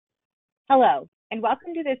Hello, and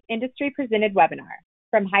welcome to this industry-presented webinar,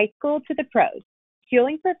 From High School to the Pros,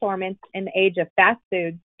 Fueling Performance in the Age of Fast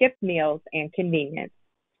Food, Skipped Meals, and Convenience.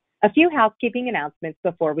 A few housekeeping announcements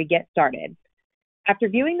before we get started. After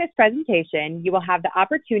viewing this presentation, you will have the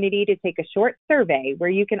opportunity to take a short survey where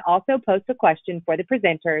you can also post a question for the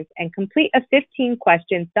presenters and complete a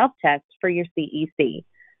 15-question self-test for your CEC.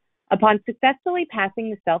 Upon successfully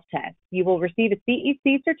passing the self-test, you will receive a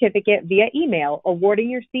CEC certificate via email awarding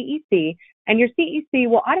your CEC, and your CEC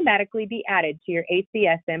will automatically be added to your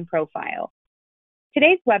ACSM profile.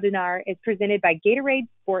 Today's webinar is presented by Gatorade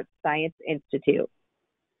Sports Science Institute.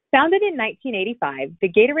 Founded in 1985, the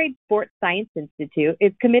Gatorade Sports Science Institute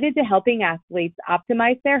is committed to helping athletes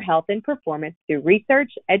optimize their health and performance through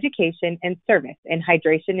research, education, and service in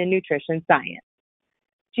hydration and nutrition science.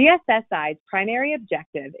 GSSI's primary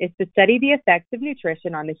objective is to study the effects of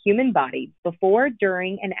nutrition on the human body before,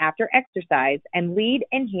 during, and after exercise and lead,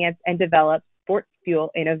 enhance, and develop sports fuel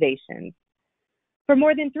innovations. For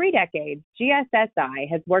more than 3 decades, GSSI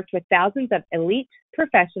has worked with thousands of elite,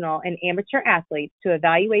 professional, and amateur athletes to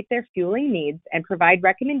evaluate their fueling needs and provide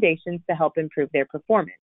recommendations to help improve their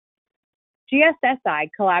performance. GSSI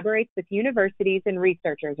collaborates with universities and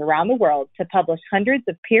researchers around the world to publish hundreds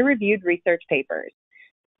of peer-reviewed research papers.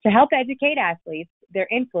 To help educate athletes, their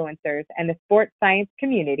influencers, and the sports science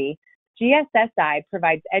community, GSSI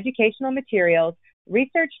provides educational materials,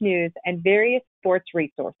 research news, and various sports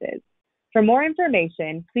resources. For more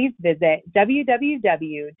information, please visit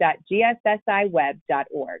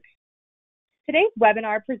www.gssiweb.org. Today's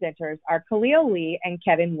webinar presenters are Khalil Lee and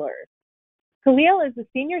Kevin Luhrs. Khalil is a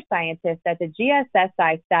senior scientist at the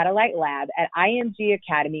GSSI Satellite Lab at IMG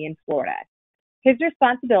Academy in Florida. His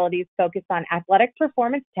responsibilities focus on athletic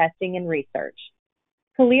performance testing and research.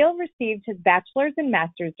 Khalil received his bachelor's and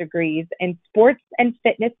master's degrees in sports and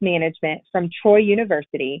fitness management from Troy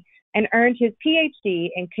University and earned his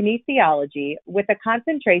Ph.D. in kinesiology with a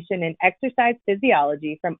concentration in exercise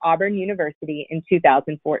physiology from Auburn University in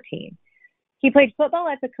 2014. He played football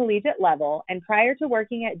at the collegiate level, and prior to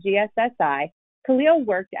working at GSSI, Khalil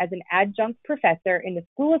worked as an adjunct professor in the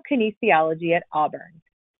School of Kinesiology at Auburn.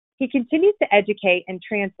 He continues to educate and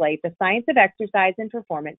translate the science of exercise and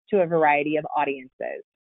performance to a variety of audiences.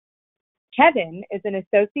 Kevin is an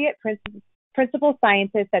associate principal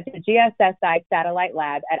scientist at the GSSI Satellite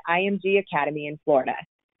Lab at IMG Academy in Florida.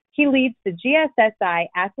 He leads the GSSI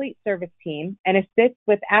Athlete Service Team and assists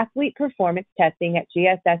with athlete performance testing at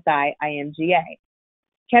GSSI IMGA.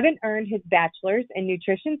 Kevin earned his bachelor's in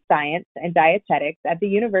nutrition science and dietetics at the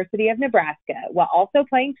University of Nebraska while also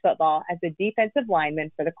playing football as a defensive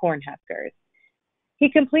lineman for the Cornhuskers. He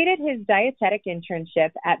completed his dietetic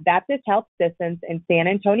internship at Baptist Health Systems in San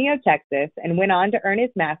Antonio, Texas, and went on to earn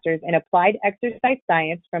his master's in applied exercise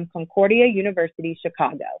science from Concordia University,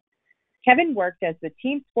 Chicago. Kevin worked as the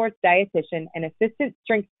team sports dietitian and assistant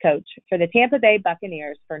strength coach for the Tampa Bay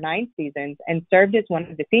Buccaneers for 9 seasons and served as one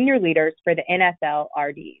of the senior leaders for the NFL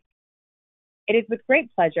RDs. It is with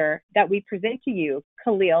great pleasure that we present to you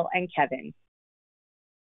Khalil and Kevin.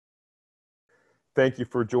 Thank you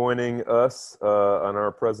for joining us on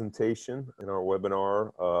our presentation in our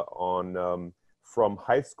webinar on From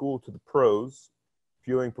High School to the Pros,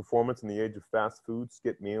 Fueling Performance in the Age of Fast Food,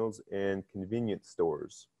 Skip Meals, and Convenience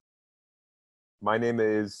Stores. My name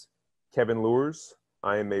is Kevin Luhrs.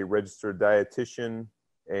 I am a registered dietitian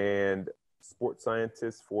and sports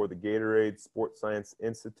scientist for the Gatorade Sports Science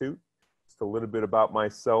Institute. Just a little bit about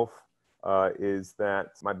myself is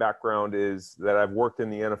that my background is that I've worked in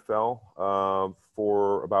the NFL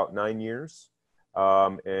for about 9 years.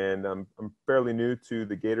 And I'm fairly new to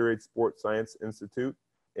the Gatorade Sports Science Institute,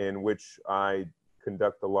 in which I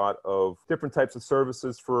conduct a lot of different types of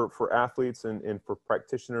services for athletes and for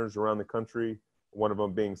practitioners around the country, one of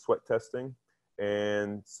them being sweat testing.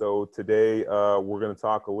 And so today we're going to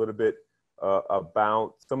talk a little bit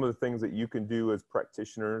about some of the things that you can do as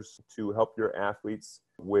practitioners to help your athletes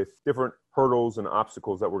with different hurdles and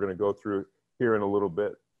obstacles that we're going to go through here in a little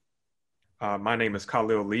bit. My name is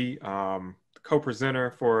Khalil Lee,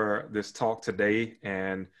 co-presenter for this talk today,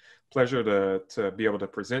 and pleasure to be able to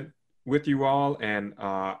present with you all. And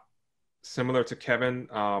similar to Kevin,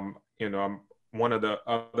 I'm one of the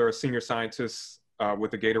other senior scientists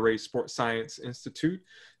with the Gatorade Sports Science Institute,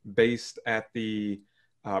 based at the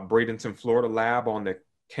Bradenton, Florida lab on the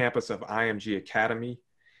campus of IMG Academy.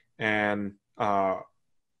 And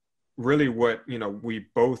really what, we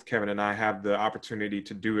both, Kevin and I, have the opportunity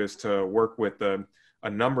to do is to work with a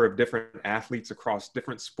number of different athletes across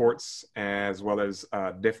different sports, as well as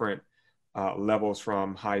different levels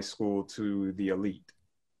from high school to the elite.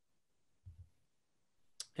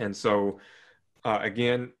 And so,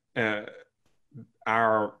 again,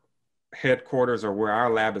 our headquarters, or where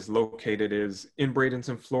our lab is located, is in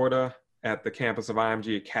Bradenton, Florida, at the campus of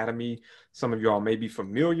IMG Academy. Some of you all may be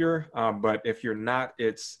familiar, but if you're not,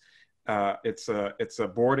 it's a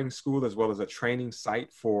boarding school as well as a training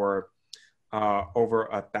site for over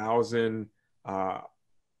 1,000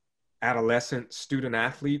 adolescent student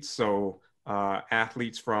athletes. So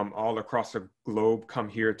athletes from all across the globe come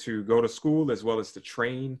here to go to school as well as to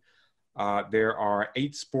train. There are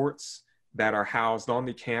 8 sports that are housed on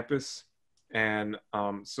the campus. And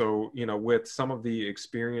so, with some of the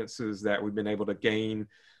experiences that we've been able to gain,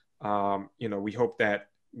 we hope that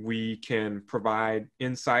we can provide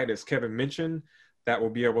insight, as Kevin mentioned, that will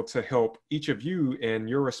be able to help each of you in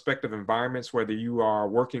your respective environments, whether you are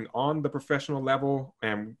working on the professional level,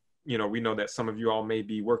 and we know that some of you all may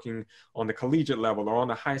be working on the collegiate level or on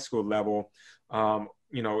the high school level.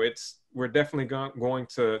 We're definitely going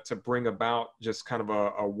to bring about just kind of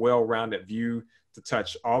a well-rounded view to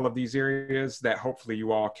touch all of these areas that hopefully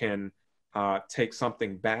you all can take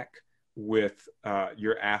something back with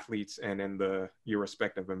your athletes and in your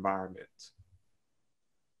respective environments.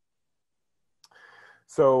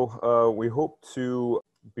 So we hope to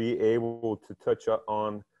be able to touch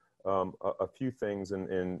on a few things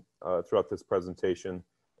throughout this presentation.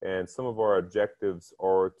 And some of our objectives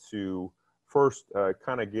are to first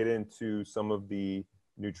kind of get into some of the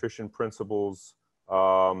nutrition principles,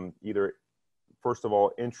 either first of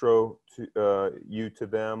all intro to you to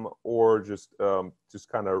them, or just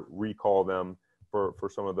kind of recall them for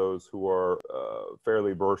some of those who are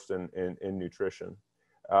fairly versed in nutrition.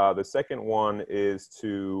 The second one is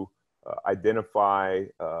to identify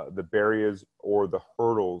the barriers or the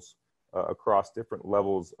hurdles across different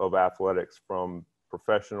levels of athletics, from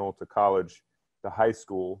professional to college to high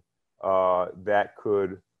school, that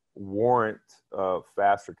could warrant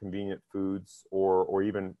fast or convenient foods, or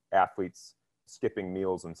even athletes skipping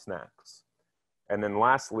meals and snacks. And then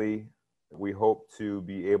lastly, we hope to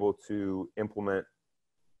be able to implement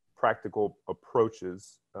practical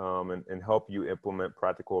approaches and help you implement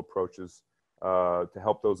practical approaches to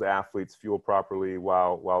help those athletes fuel properly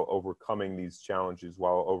while overcoming these challenges,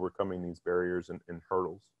 while overcoming these barriers and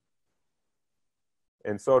hurdles.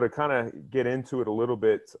 And so to kind of get into it a little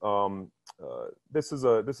bit, this is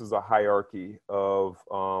a hierarchy of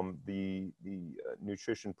the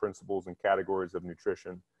nutrition principles and categories of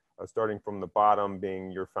nutrition, starting from the bottom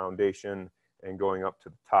being your foundation and going up to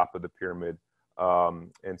the top of the pyramid.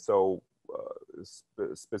 And so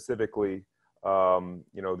specifically,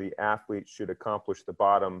 the athlete should accomplish the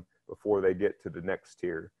bottom before they get to the next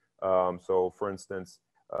tier. So for instance,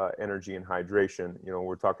 energy and hydration,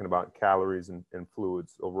 we're talking about calories and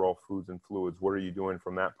fluids, overall foods and fluids. What are you doing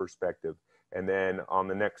from that perspective? And then on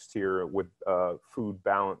the next tier with food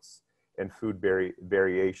balance and food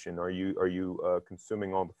variation, are you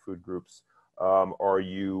consuming all the food groups? Are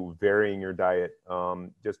you varying your diet?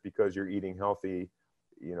 Just because you're eating healthy,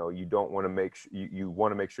 you don't want to you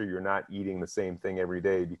want to make sure you're not eating the same thing every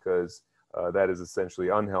day, because that is essentially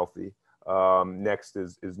unhealthy. Next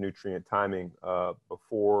is nutrient timing,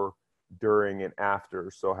 before, during, and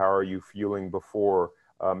after. So how are you fueling before?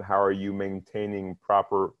 How are you maintaining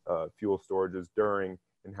proper fuel storages during?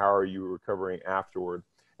 And how are you recovering afterward?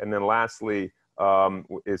 And then lastly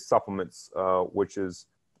is supplements, which is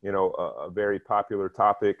a very popular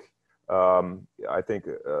topic, I think,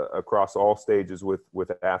 across all stages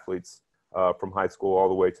with athletes, from high school all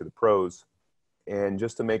the way to the pros. And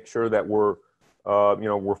just to make sure that we're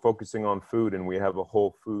focusing on food and we have a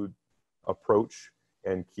whole food approach,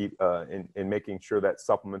 and keep in making sure that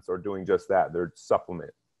supplements are doing just that. They're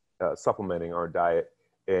supplementing our diet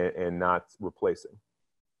and not replacing.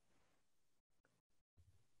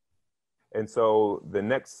 And so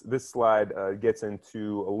this slide gets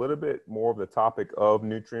into a little bit more of the topic of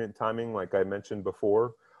nutrient timing, like I mentioned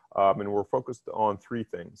before. And we're focused on 3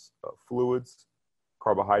 things: fluids,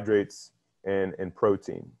 carbohydrates, and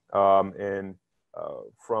protein.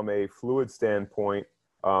 From a fluid standpoint,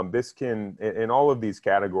 this can, and all of these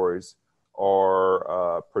categories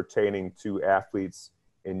are pertaining to athletes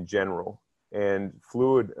in general. And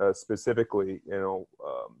fluid specifically,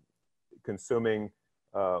 consuming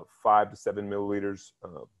 5 to 7 milliliters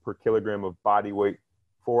per kilogram of body weight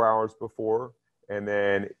 4 hours before. And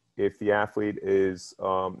then if the athlete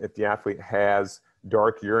has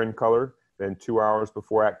dark urine color, then 2 hours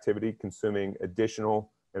before activity, consuming an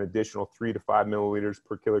additional 3 to 5 milliliters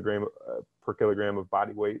per kilogram of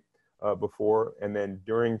body weight before. And then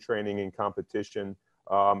during training and competition,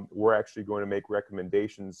 we're actually going to make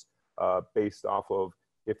recommendations based off of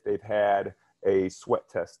if they've had a sweat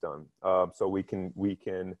test done. So we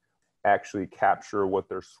can actually capture what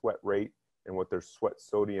their sweat rate and what their sweat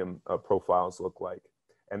sodium profiles look like.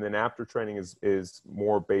 And then after training is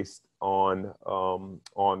more based on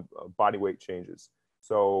body weight changes.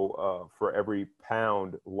 So for every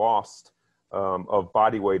pound lost of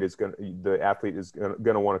body weight, the athlete is going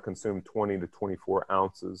to want to consume 20 to 24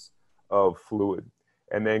 ounces of fluid.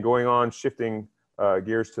 And then going on, shifting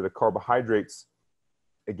gears to the carbohydrates,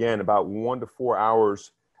 again, about 1 to 4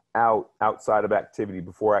 hours outside of activity,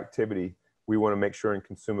 before activity, we want to make sure and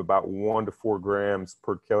consume about 1 to 4 grams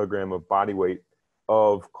per kilogram of body weight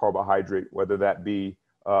of carbohydrate, whether that be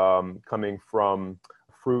coming from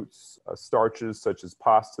fruits, starches such as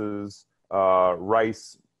pastas,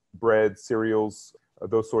 rice, bread, cereals,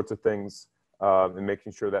 those sorts of things, and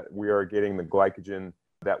making sure that we are getting the glycogen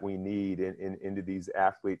that we need into these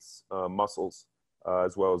athletes' muscles,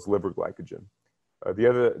 as well as liver glycogen.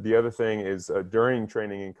 The other thing is during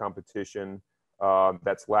training and competition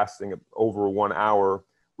that's lasting over 1 hour,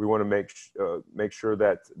 we want to make sure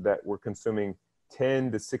that we're consuming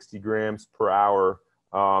 10 to 60 grams per hour,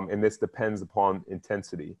 and this depends upon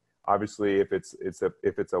intensity. Obviously, if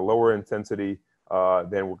it's a lower intensity,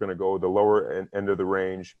 then we're going to go the lower end of the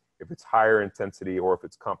range. If it's higher intensity or if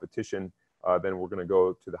it's competition, then we're going to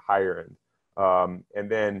go to the higher end.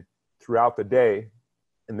 And then throughout the day,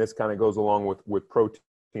 and this kind of goes along with protein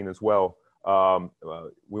as well,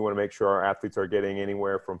 we want to make sure our athletes are getting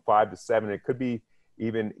anywhere from 5 to 7. It could be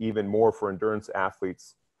even more for endurance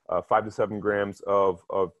athletes, 5 to 7 grams of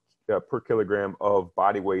per kilogram of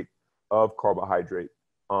body weight of carbohydrate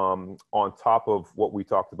on top of what we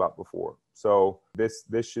talked about before. So this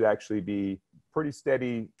should actually be pretty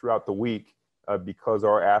steady throughout the week because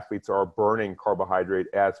our athletes are burning carbohydrate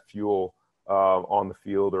as fuel on the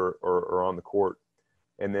field or on the court.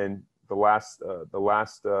 And then the last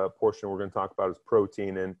portion we're going to talk about is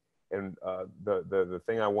protein. And the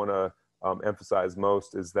thing I want to emphasize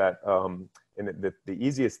most is that and the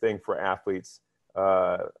easiest thing for athletes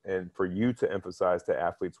and for you to emphasize to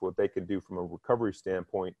athletes what they can do from a recovery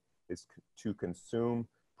standpoint is to consume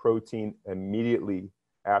protein immediately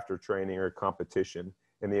after training or competition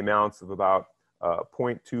in the amounts of about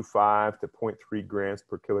 0.25 to 0.3 grams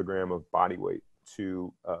per kilogram of body weight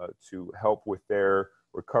to help with their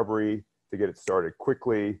recovery, to get it started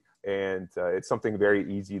quickly. And it's something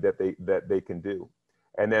very easy that they can do.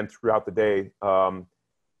 And then throughout the day,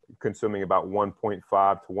 consuming about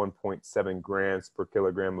 1.5 to 1.7 grams per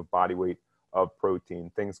kilogram of body weight of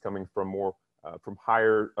protein, things coming from from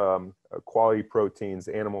higher quality proteins,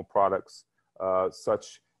 animal products,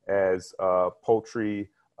 such as poultry,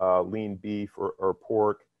 lean beef or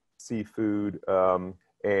pork, seafood,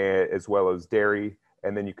 as well as dairy.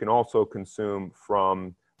 And then you can also consume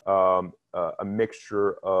from a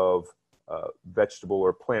mixture of vegetable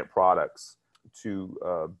or plant products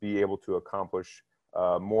to be able to accomplish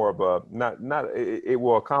more of it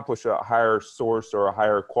will accomplish a higher source or a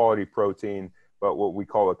higher quality protein, but what we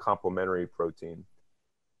call a complementary protein.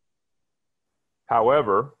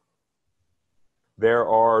 However, there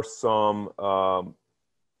are some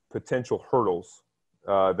potential hurdles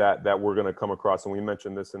that we're going to come across, and we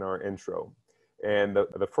mentioned this in our intro. And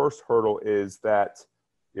the first hurdle is that,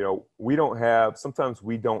 sometimes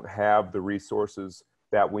we don't have the resources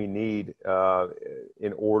that we need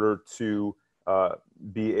in order to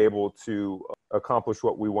be able to accomplish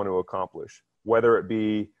what we want to accomplish, whether it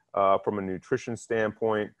be from a nutrition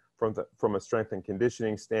standpoint, from a strength and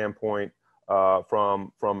conditioning standpoint,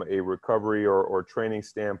 from a recovery or training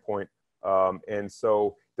standpoint. And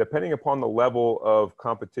so depending upon the level of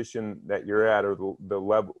competition that you're at or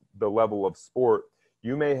the level of sport,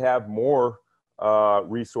 you may have more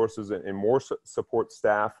resources and more support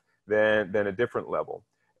staff than a different level.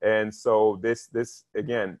 And so this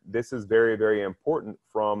is very, very important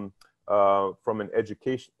from an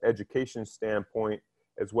education standpoint,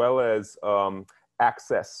 as well as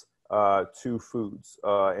access to foods.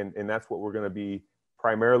 And that's what we're going to be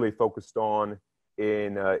primarily focused on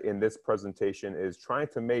in this presentation, is trying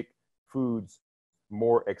to make foods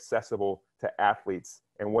more accessible to athletes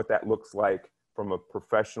and what that looks like from a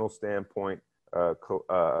professional standpoint, a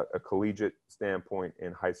collegiate standpoint,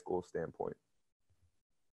 and high school standpoint.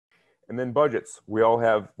 And then budgets. We all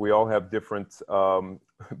have different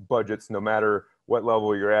budgets, no matter what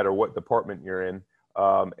level you're at or what department you're in.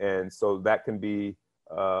 And so that can be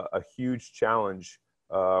a huge challenge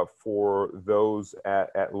for those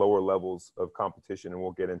at lower levels of competition, and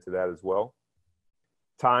we'll get into that as well.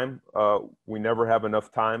 Time, we never have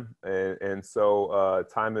enough time, and so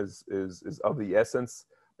time is of the essence.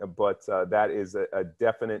 But that is a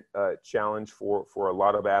definite challenge for a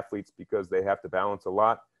lot of athletes, because they have to balance a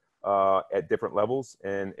lot. at different levels,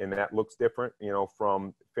 and that looks different,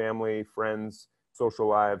 from family, friends, social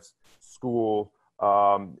lives, school,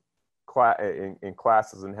 in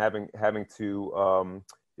classes, and having to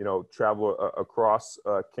travel across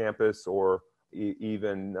campus, or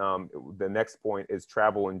even the next point is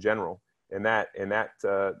travel in general, and that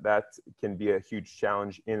can be a huge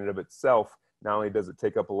challenge in and of itself. Not only does it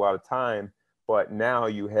take up a lot of time, but now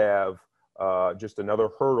you have just another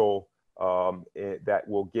hurdle that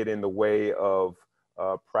will get in the way of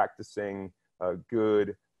practicing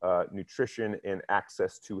good nutrition and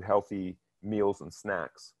access to healthy meals and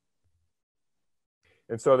snacks.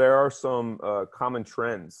 And so there are some common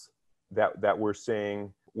trends that we're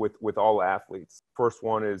seeing with all athletes. First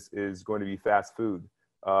one is going to be fast food.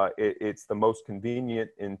 It's the most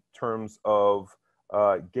convenient in terms of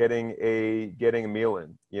getting a meal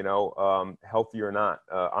in, healthy or not.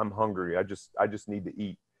 I'm hungry. I just need to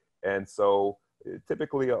eat. And so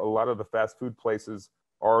typically a lot of the fast food places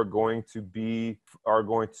are going to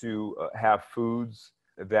have foods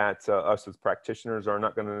that us as practitioners are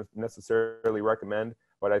not going to necessarily recommend.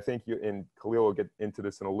 But I think and Khalil will get into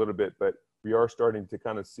this in a little bit, but we are starting to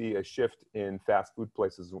kind of see a shift in fast food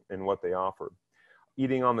places and what they offer.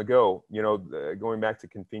 Eating on the go, going back to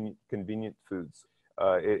convenient foods.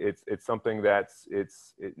 It's something that's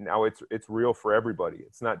now it's real for everybody.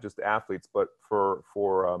 It's not just athletes, but for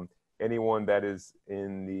anyone that is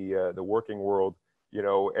in the working world.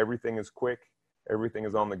 Everything is quick, everything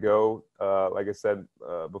is on the go. Like I said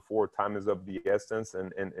before, time is of the essence,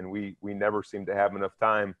 and we never seem to have enough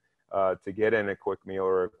time to get in a quick meal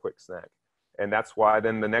or a quick snack. And that's why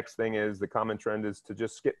then the next thing is the common trend is to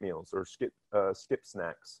just skip meals or skip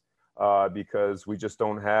snacks. Because we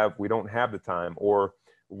don't have the time, or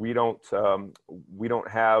we don't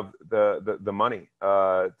have the money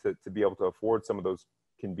to be able to afford some of those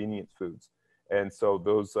convenient foods. And so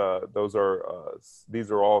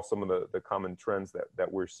these are all some of the common trends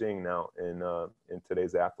that we're seeing now in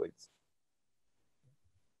today's athletes.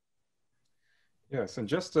 Yes, and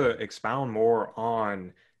just to expound more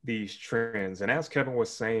on these trends, and as Kevin was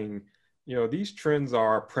saying, these trends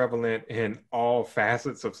are prevalent in all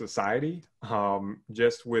facets of society,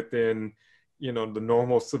 just within, the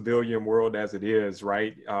normal civilian world as it is,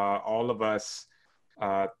 right? All of us,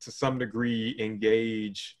 to some degree,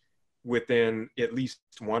 engage within at least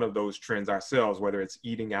one of those trends ourselves, whether it's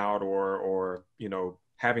eating out or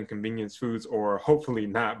having convenience foods, or hopefully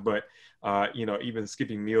not, but, even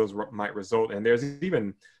skipping meals might result. And there's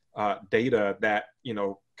even data that,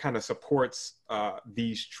 kind of supports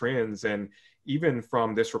these trends. And even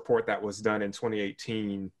from this report that was done in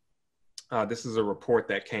 2018, this is a report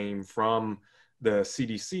that came from the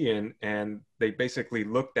CDC, and they basically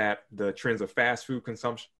looked at the trends of fast food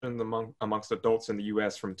consumption amongst adults in the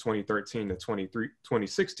US from 2013 to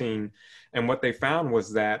 2016. And what they found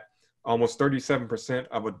was that almost 37%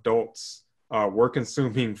 of adults were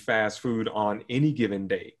consuming fast food on any given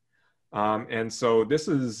day. And so this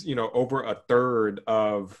is, over a third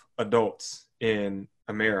of adults in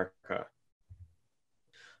America.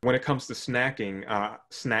 When it comes to snacking,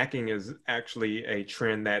 snacking is actually a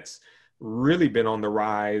trend that's really been on the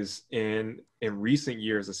rise in recent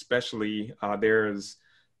years, especially. There's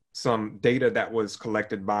some data that was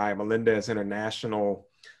collected by Melendez International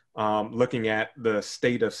looking at the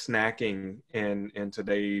state of snacking in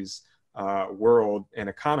today's world and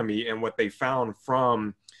economy. And what they found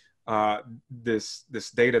from this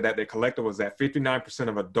data that they collected was that 59%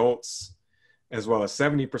 of adults, as well as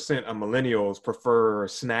 70% of millennials, prefer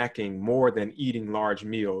snacking more than eating large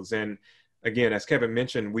meals. And again, as Kevin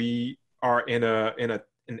mentioned, we are in an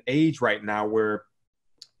age right now where,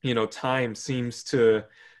 time seems to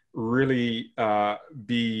really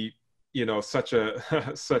be, such a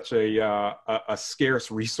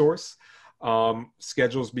scarce resource.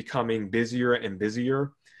 Schedules becoming busier and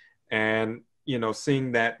busier, and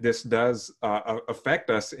seeing that this does affect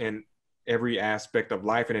us in every aspect of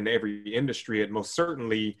life and in every industry, it most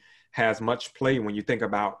certainly has much play when you think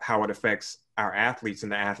about how it affects our athletes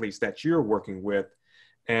and the athletes that you're working with.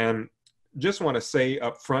 And just want to say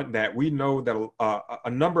up front that we know that a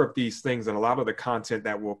number of these things and a lot of the content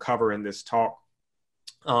that we'll cover in this talk,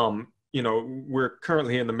 we're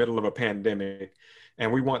currently in the middle of a pandemic,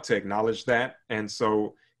 and we want to acknowledge that. And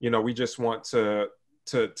so, we just want to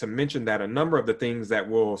mention that a number of the things that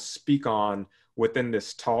we'll speak on within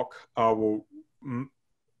this talk you'll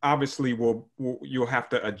have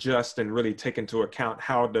to adjust and really take into account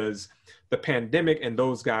how does the pandemic and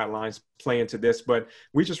those guidelines play into this. But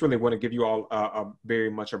we just really want to give you all a very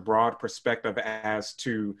much a broad perspective as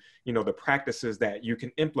to, the practices that you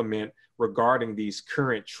can implement regarding these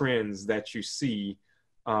current trends that you see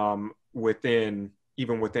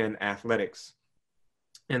even within athletics.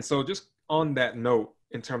 And so just on that note,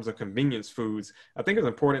 in terms of convenience foods, I think it's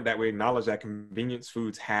important that we acknowledge that convenience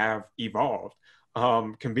foods have evolved.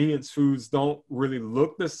 Convenience foods don't really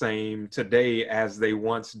look the same today as they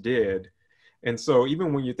once did. And so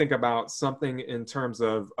even when you think about something in terms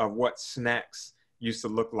of what snacks used to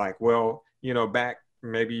look like, well, back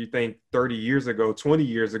maybe you think 30 years ago, 20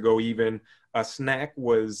 years ago, even a snack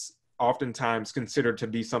was oftentimes considered to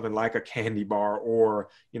be something like a candy bar or,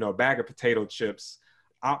 a bag of potato chips,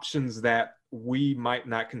 options that we might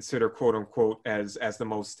not consider quote unquote as the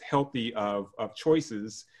most healthy of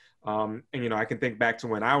choices. And, I can think back to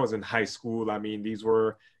when I was in high school. I mean, these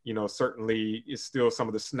were, certainly is still some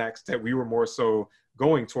of the snacks that we were more so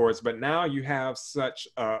going towards, but now you have such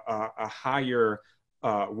a higher,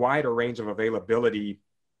 wider range of availability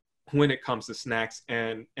when it comes to snacks.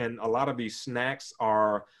 And a lot of these snacks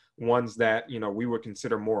are ones that, we would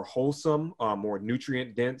consider more wholesome, more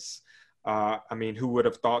nutrient dense. I mean, who would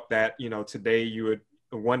have thought that, today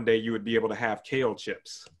one day you would be able to have kale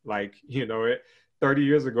chips? Like, 30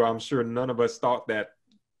 years ago, I'm sure none of us thought that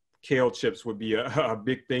kale chips would be a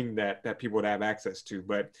big thing that people would have access to.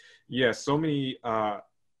 But yeah, so many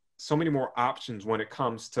more options when it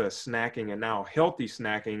comes to snacking, and now healthy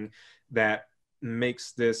snacking, that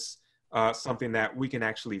makes this something that we can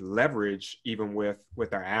actually leverage even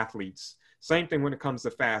with our athletes. Same thing when it comes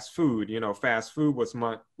to fast food. Fast food was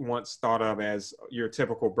once thought of as your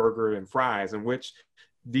typical burger and fries, in which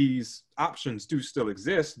these options do still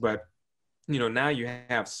exist, but now you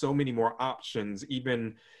have so many more options.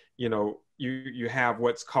 Even, you have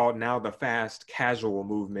what's called now the fast casual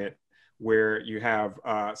movement, where you have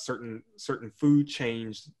certain food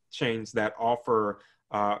chains that offer,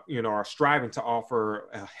 are striving to offer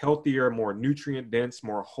a healthier, more nutrient dense,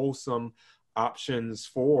 more wholesome options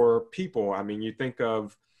for people. I mean, you think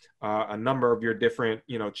of a number of your different,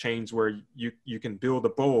 chains where you can build a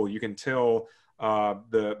bowl, you can tell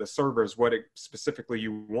the servers what specifically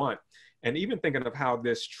you want. And even thinking of how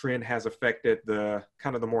this trend has affected the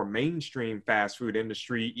kind of the more mainstream fast food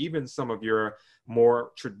industry, even some of your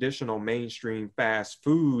more traditional mainstream fast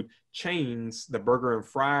food chains, the burger and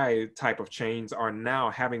fry type of chains, are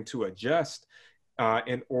now having to adjust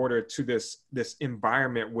in order to this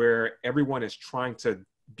environment where everyone is trying to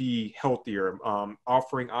be healthier,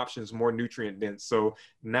 offering options more nutrient dense. So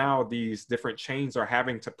now these different chains are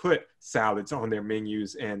having to put salads on their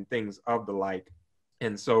menus and things of the like.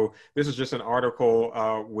 And so this is just an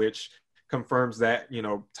article which confirms that,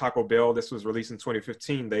 Taco Bell, this was released in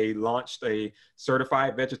 2015, they launched a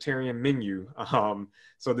certified vegetarian menu.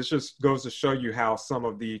 So this just goes to show you how some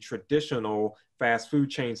of the traditional fast food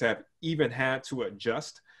chains have even had to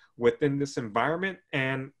adjust within this environment.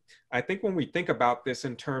 And I think when we think about this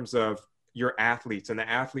in terms of your athletes and the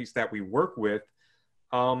athletes that we work with,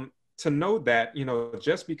 to know that,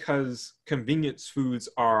 just because convenience foods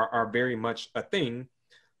are very much a thing,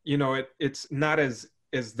 it's not as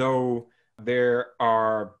though there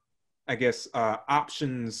are, I guess,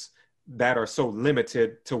 options that are so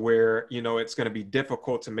limited to where, it's going to be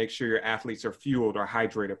difficult to make sure your athletes are fueled or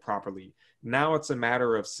hydrated properly. Now it's a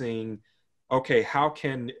matter of seeing, okay, how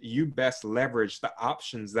can you best leverage the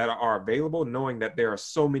options that are available, knowing that there are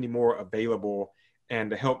so many more available, and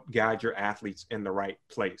to help guide your athletes in the right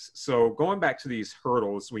place. So going back to these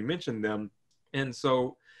hurdles, we mentioned them. And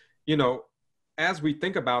so, as we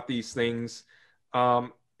think about these things,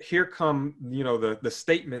 here come, the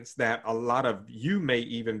statements that a lot of you may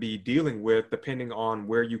even be dealing with, depending on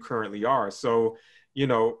where you currently are. So,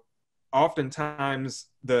 oftentimes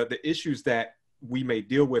the issues that we may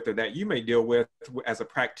deal with, or that you may deal with as a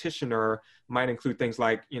practitioner, might include things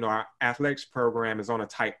like, our athletics program is on a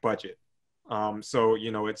tight budget. So,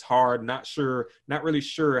 it's hard, not really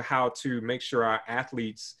sure how to make sure our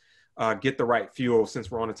athletes get the right fuel since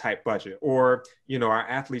we're on a tight budget, or, our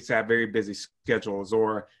athletes have very busy schedules,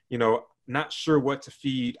 or, not sure what to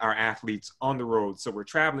feed our athletes on the road. So we're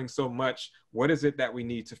traveling so much. What is it that we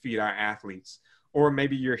need to feed our athletes? Or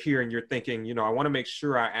maybe you're here and you're thinking, I want to make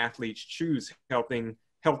sure our athletes choose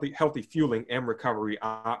healthy fueling and recovery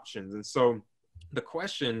options. And so the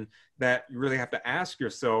question that you really have to ask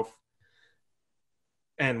yourself,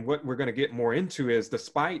 and what we're going to get more into, is,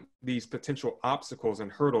 despite these potential obstacles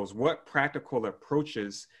and hurdles, what practical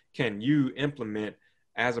approaches can you implement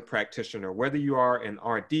as a practitioner, whether you are an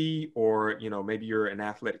RD, or, maybe you're an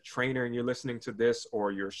athletic trainer and you're listening to this,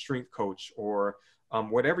 or you're a strength coach, or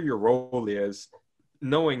whatever your role is.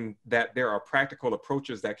 knowing that there are practical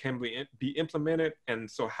approaches that can be implemented. And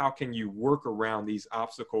so how can you work around these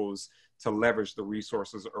obstacles to leverage the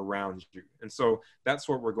resources around you? And so that's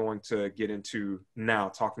what we're going to get into now,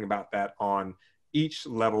 talking about that on each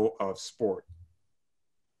level of sport.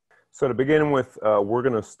 So to begin with, we're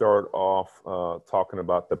going to start off talking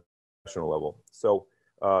about the professional level. So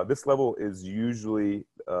this level is usually,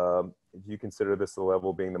 if you consider this a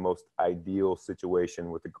level being the most ideal situation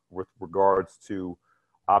with regards to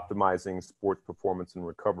optimizing sports performance and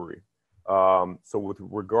recovery. So with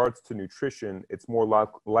regards to nutrition, it's more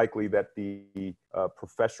likely that the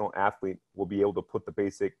professional athlete will be able to put the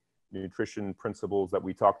basic nutrition principles that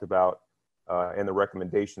we talked about and the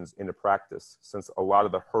recommendations into practice, since a lot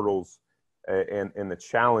of the hurdles and the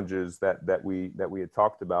challenges that we had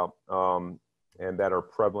talked about and that are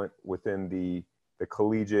prevalent within the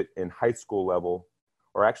collegiate and high school level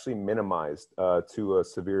are actually minimized to a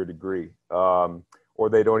severe degree, or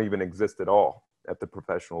they don't even exist at all at the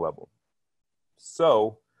professional level.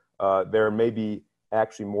 So there may be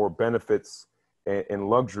actually more benefits and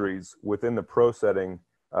luxuries within the pro setting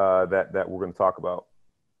that we're going to talk about.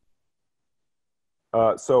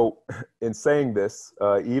 So in saying this,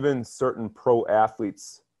 even certain pro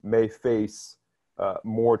athletes may face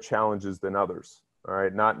more challenges than others. All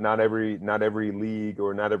right, not every league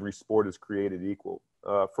or not every sport is created equal.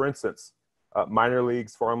 For instance, minor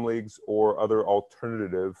leagues, farm leagues, or other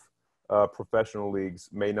alternative professional leagues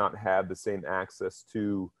may not have the same access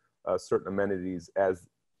to certain amenities as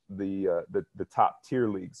the top tier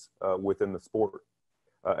leagues within the sport.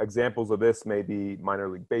 Examples of this may be minor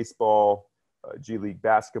league baseball, G League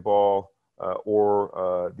basketball,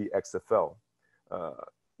 or the XFL.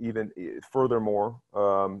 Even furthermore,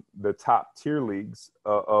 the top tier leagues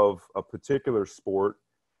of a particular sport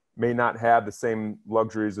may not have the same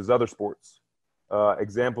luxuries as other sports.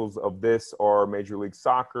 Examples of this are Major League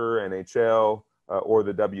Soccer, NHL, or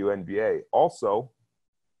the WNBA. Also,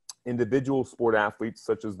 individual sport athletes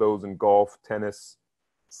such as those in golf, tennis,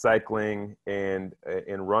 cycling, and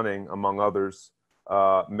running, among others,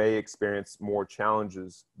 may experience more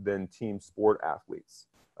challenges than team sport athletes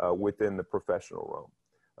within the professional realm.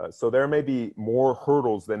 So there may be more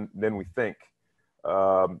hurdles than we think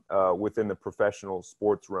within the professional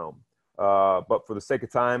sports realm. But for the sake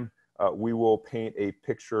of time, we will paint a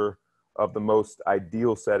picture of the most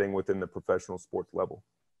ideal setting within the professional sports level.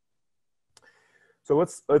 So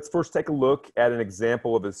let's first take a look at an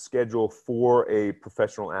example of a schedule for a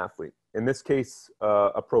professional athlete. In this case,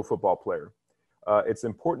 a pro football player. It's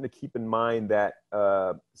important to keep in mind that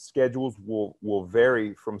schedules will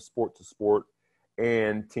vary from sport to sport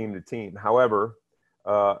and team to team. However,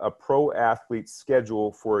 a pro athlete's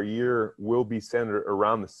schedule for a year will be centered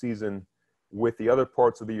around the season, with the other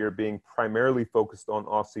parts of the year being primarily focused on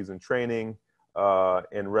off-season training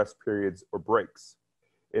and rest periods or breaks.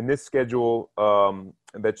 In this schedule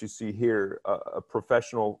that you see here, a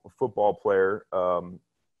professional football player, in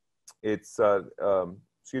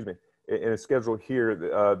a schedule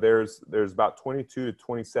here, there's about 22 to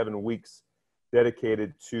 27 weeks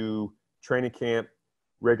dedicated to training camp,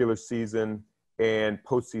 regular season, and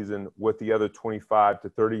postseason, with the other 25 to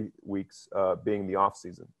 30 weeks being the off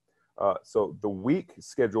season. So the week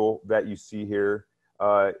schedule that you see here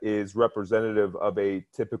is representative of a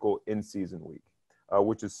typical in-season week,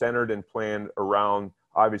 which is centered and planned around,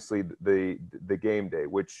 obviously, the game day,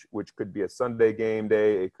 which could be a Sunday game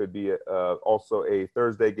day. It could be also a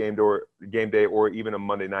Thursday game day, or even a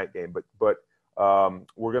Monday night game. But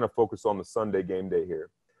we're going to focus on the Sunday game day here.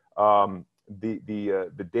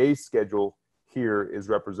 The day schedule here is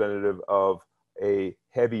representative of a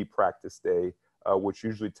heavy practice day, which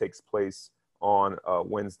usually takes place on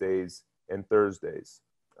Wednesdays and Thursdays.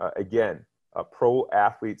 Again, pro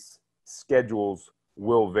athletes' schedules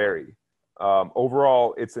will vary.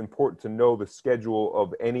 Overall, it's important to know the schedule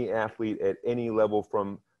of any athlete at any level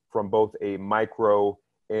from both a macro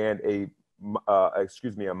and a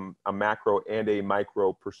macro and a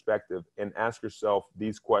micro perspective, and ask yourself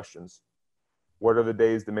these questions. What are the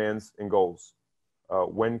day's demands and goals?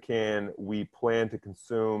 When can we plan to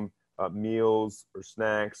consume meals or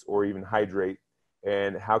snacks or even hydrate?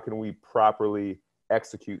 And how can we properly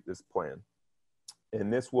execute this plan?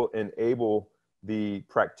 And this will enable the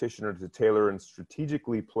practitioner to tailor and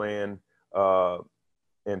strategically plan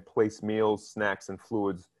and place meals, snacks, and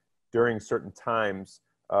fluids during certain times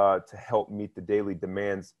to help meet the daily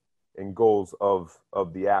demands and goals of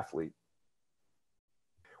the athlete.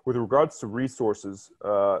 With regards to resources,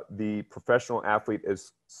 the professional athlete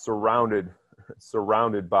is surrounded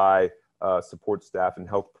by support staff and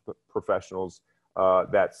health professionals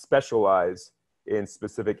that specialize in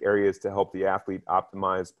specific areas to help the athlete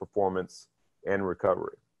optimize performance and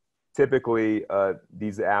recovery. Typically,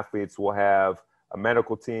 these athletes will have a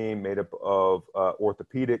medical team made up of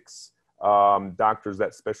orthopedics, doctors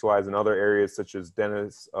that specialize in other areas such as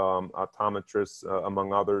dentists, optometrists,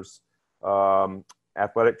 among others,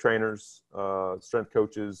 athletic trainers, strength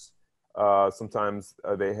coaches. Sometimes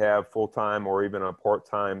they have full-time or even a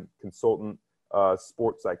part-time consultant,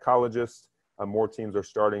 sports psychologist. More teams are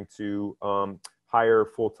starting to hire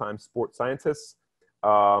full-time sports scientists,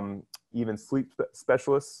 even sleep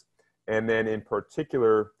specialists, and then in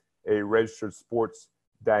particular, a registered sports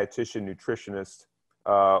dietitian nutritionist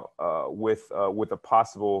with a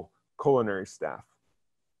possible culinary staff.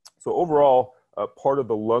 So overall, part of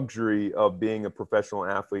the luxury of being a professional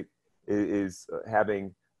athlete is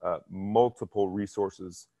having multiple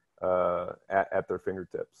resources at their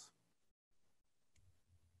fingertips.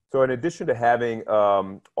 So in addition to having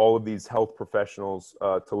all of these health professionals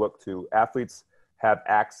to look to, athletes have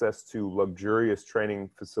access to luxurious training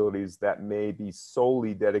facilities that may be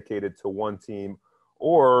solely dedicated to one team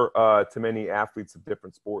or to many athletes of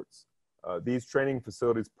different sports. These training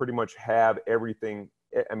facilities pretty much have everything,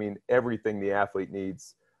 everything the athlete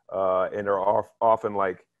needs, and are often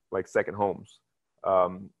like second homes.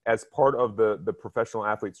 As part of the professional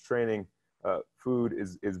athlete's training, food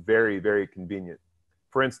is very, very convenient.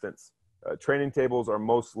 For instance, training tables are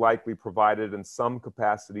most likely provided in some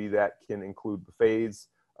capacity that can include buffets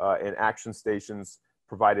and action stations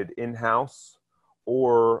provided in-house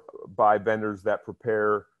or by vendors that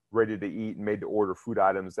prepare ready-to-eat and made-to-order food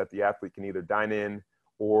items that the athlete can either dine in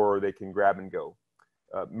or they can grab and go.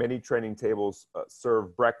 Many training tables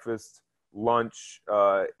serve breakfast, lunch,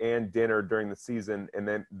 and dinner during the season, and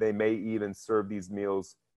then they may even serve these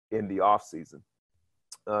meals in the off-season.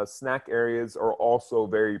 Snack areas are also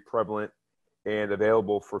very prevalent and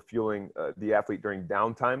available for fueling the athlete during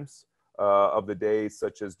downtimes of the day,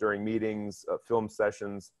 such as during meetings, film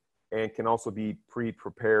sessions, and can also be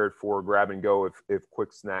pre-prepared for grab and go if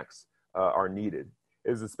quick snacks are needed.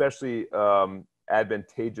 It is especially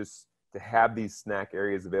advantageous to have these snack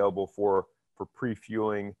areas available for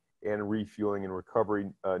pre-fueling and refueling and recovery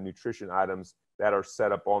nutrition items that are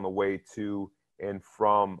set up on the way to and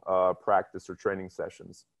from practice or training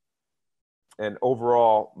sessions. And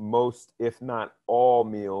overall, most, if not all,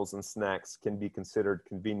 meals and snacks can be considered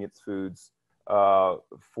convenience foods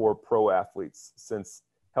for pro athletes, since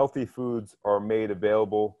healthy foods are made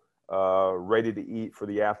available, ready to eat for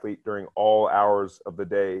the athlete during all hours of the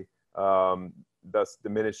day, thus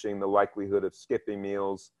diminishing the likelihood of skipping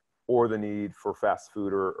meals or the need for fast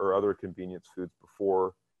food or other convenience foods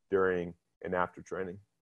before, during, and after training.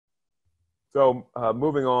 So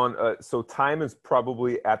moving on, so time is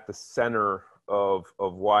probably at the center of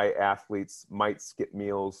why athletes might skip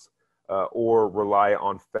meals or rely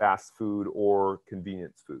on fast food or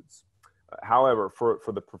convenience foods. However, for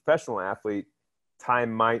the professional athlete,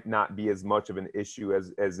 time might not be as much of an issue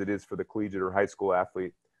as it is for the collegiate or high school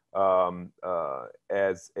athlete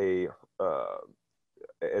as a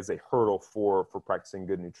hurdle for practicing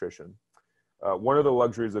good nutrition. One of the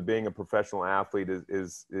luxuries of being a professional athlete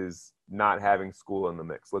is not having school in the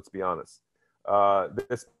mix. Let's be honest.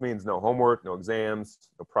 This means no homework, no exams,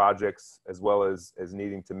 no projects, as well as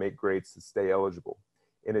needing to make grades to stay eligible.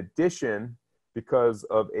 In addition, because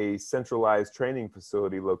of a centralized training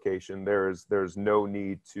facility location, there's no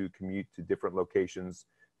need to commute to different locations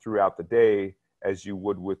throughout the day as you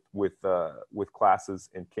would with classes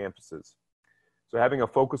and campuses. So having a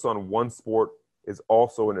focus on one sport is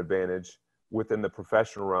also an advantage within the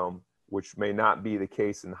professional realm, which may not be the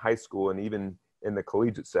case in high school and even in the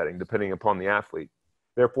collegiate setting, depending upon the athlete.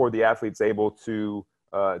 Therefore, the athlete's able to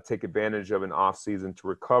take advantage of an off season to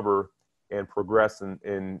recover and progress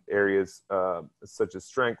in areas such as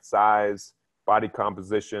strength, size, body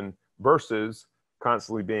composition, versus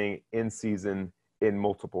constantly being in season in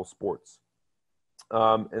multiple sports.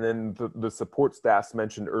 And then the support staffs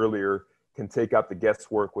mentioned earlier can take out the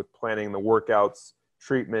guesswork with planning the workouts,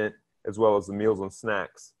 treatment, as well as the meals and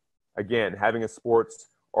snacks. Again, having a sports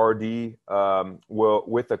RD will,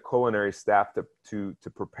 with a culinary staff to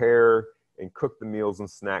prepare and cook the meals and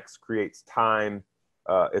snacks, creates time,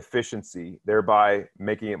 efficiency, thereby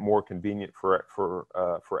making it more convenient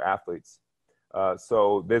for athletes.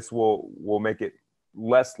 So this will make it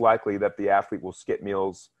less likely that the athlete will skip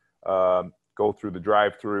meals, go through the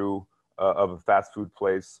drive-through of a fast food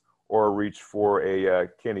place, or reach for a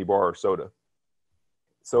candy bar or soda.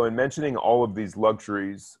 So in mentioning all of these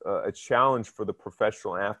luxuries, a challenge for the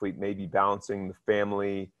professional athlete may be balancing the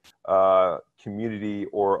family, community,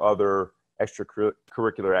 or other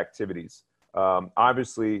extracurricular activities.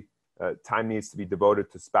 Obviously, time needs to be devoted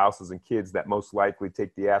to spouses and kids that most likely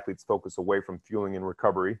take the athlete's focus away from fueling and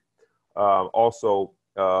recovery. Also,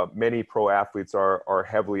 many pro athletes are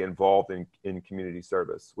heavily involved in community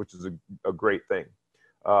service, which is a great thing.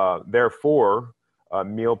 Therefore,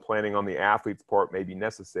 meal planning on the athlete's part may be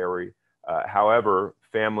necessary. However,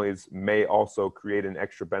 families may also create an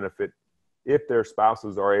extra benefit if their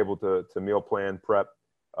spouses are able to meal plan, prep,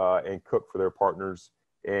 and cook for their partners,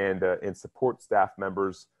 and support staff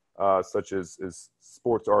members such as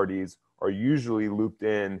sports RDs are usually looped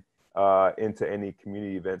into any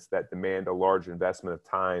community events that demand a large investment of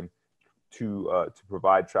time to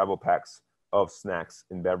provide travel packs of snacks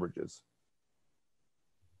and beverages.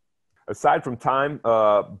 Aside from time,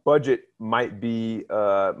 budget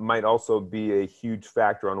might also be a huge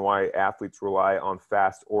factor on why athletes rely on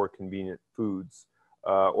fast or convenient foods,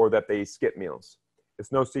 or that they skip meals.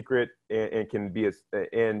 It's no secret and can be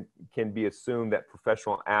assumed that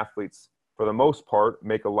professional athletes, for the most part,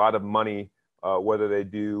 make a lot of money, whether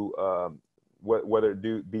it be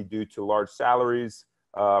due to large salaries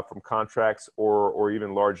from contracts or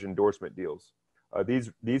even large endorsement deals.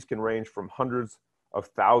 These can range from hundreds of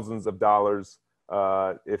thousands of dollars,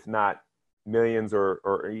 if not millions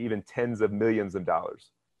or even tens of millions of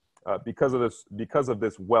dollars. Because of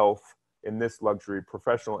this wealth in this luxury,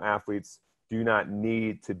 professional athletes do not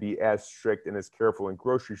need to be as strict and as careful in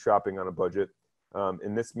grocery shopping on a budget.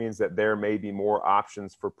 And this means that there may be more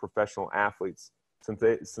options for professional athletes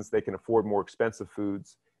since they can afford more expensive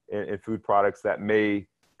foods and food products that may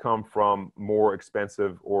come from more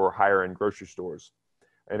expensive or higher end grocery stores.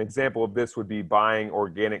 An example of this would be buying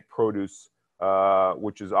organic produce,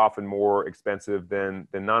 which is often more expensive than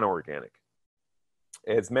non-organic.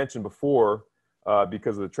 As mentioned before,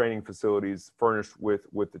 because of the training facilities furnished with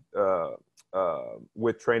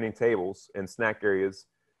training tables and snack areas,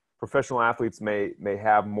 professional athletes may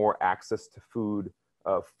have more access to food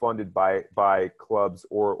funded by clubs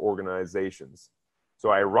or organizations.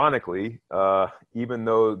 So ironically, even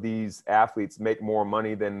though these athletes make more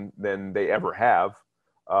money than they ever have,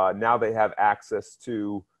 now they have access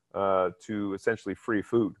to essentially free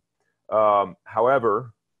food.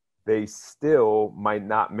 However, they still might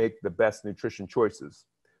not make the best nutrition choices.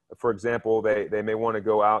 For example, they may want to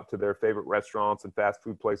go out to their favorite restaurants and fast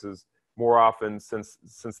food places more often since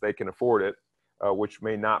they can afford it, which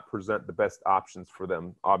may not present the best options for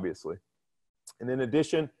them, obviously. And in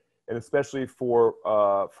addition, and especially for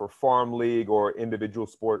farm league or individual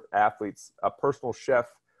sport athletes, a personal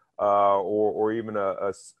chef or even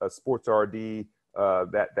a sports RD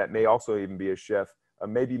that may also even be a chef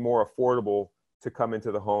may be more affordable to come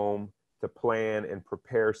into the home to plan and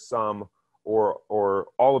prepare some or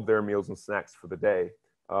all of their meals and snacks for the day.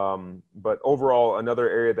 But overall, another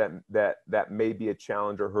area that may be a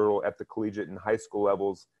challenge or hurdle at the collegiate and high school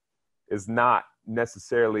levels is not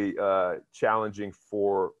necessarily challenging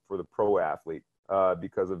for the pro athlete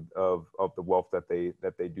because of the wealth that they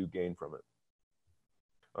do gain from it.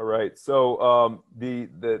 All right, so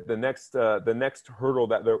the next hurdle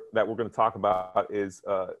that we're going to talk about is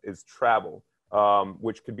travel,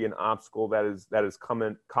 which could be an obstacle that is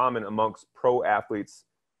common amongst pro athletes,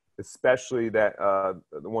 especially the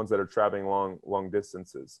ones that are traveling long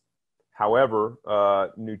distances. However,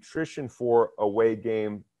 nutrition for away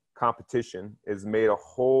game competition is made a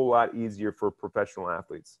whole lot easier for professional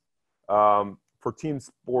athletes. For team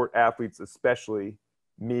sport athletes especially,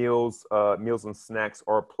 meals and snacks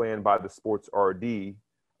are planned by the sports RD.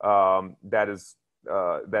 That is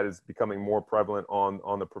becoming more prevalent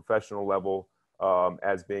on the professional level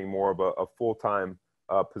as being more of a full-time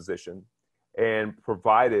position. And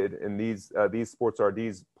provided, and these sports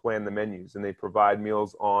RDs plan the menus, and they provide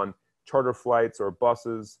meals on charter flights or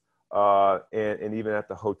buses, and even at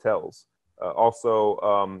the hotels.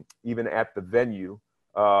 Also, even at the venue,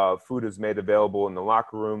 food is made available in the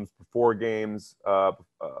locker rooms before games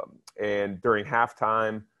and during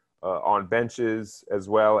halftime, on benches, as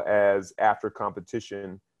well as after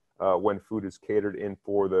competition when food is catered in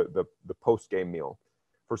for the post-game meal.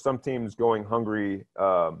 For some teams, going hungry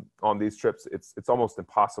on these trips, it's almost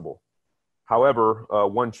impossible. However,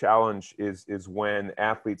 one challenge is when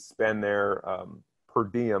athletes spend their per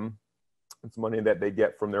diem, it's money that they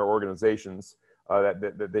get from their organizations,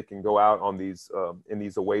 that they can go out on these in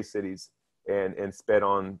these away cities and spend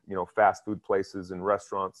on fast food places and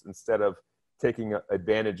restaurants instead of taking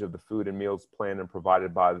advantage of the food and meals planned and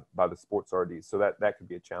provided by the sports RDs. So that could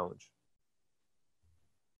be a challenge.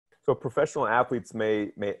 So professional athletes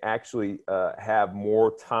may actually have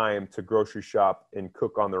more time to grocery shop and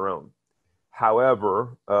cook on their own.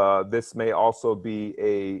 However, this may also be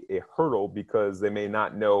a hurdle because they may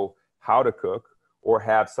not know how to cook or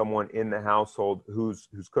have someone in the household who's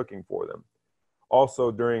cooking for them.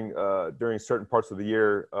 Also, during certain parts of the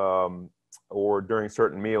year or during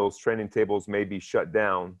certain meals, training tables may be shut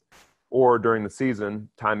down, or during the season,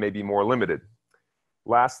 time may be more limited.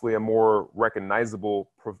 Lastly, a more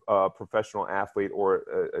recognizable professional athlete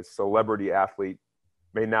or a celebrity athlete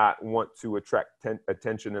may not want to attract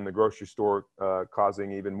attention in the grocery store,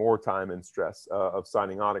 causing even more time and stress of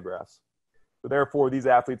signing autographs. So therefore, these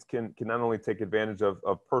athletes can not only take advantage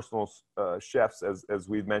of personal chefs, as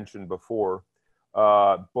we've mentioned before,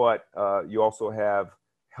 but you also have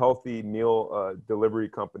healthy meal delivery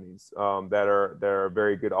companies that are a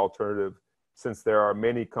very good alternative, since there are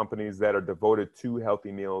many companies that are devoted to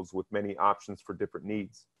healthy meals with many options for different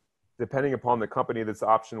needs. Depending upon the company, this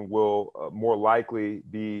option will more likely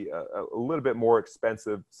be a little bit more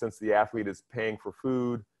expensive, since the athlete is paying for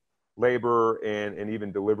food, labor, and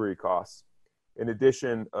even delivery costs. In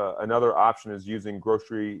addition, another option is using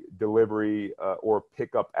grocery delivery or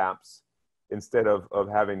pickup apps instead of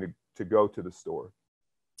having to go to the store.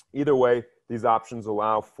 Either way, these options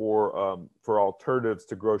allow for alternatives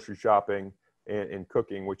to grocery shopping and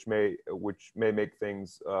cooking, which may make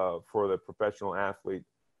things for the professional athlete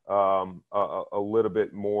a little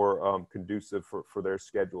bit more conducive for their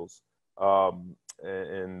schedules,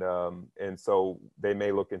 and so they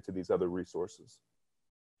may look into these other resources.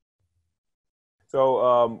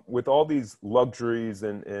 So with all these luxuries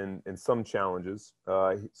and some challenges,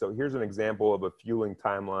 so here's an example of a fueling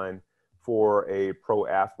timeline for a pro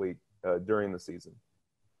athlete during the season.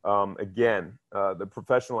 Again, the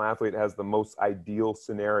professional athlete has the most ideal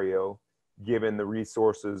scenario given the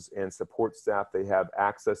resources and support staff they have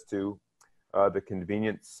access to, the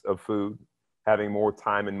convenience of food, having more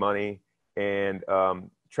time and money, and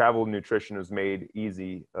travel nutrition is made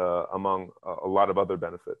easy among a lot of other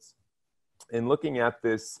benefits. In looking at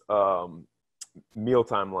this meal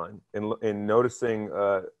timeline and noticing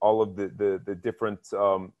all of the different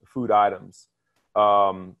food items,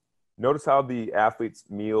 notice how the athlete's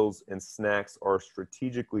meals and snacks are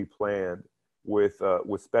strategically planned with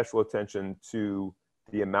special attention to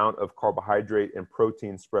the amount of carbohydrate and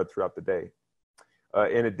protein spread throughout the day.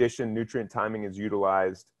 In addition, nutrient timing is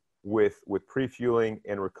utilized with pre-fueling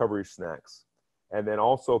and recovery snacks. And then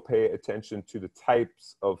also pay attention to the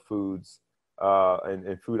types of foods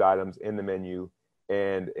and food items in the menu,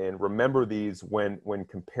 and remember these when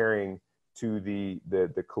comparing to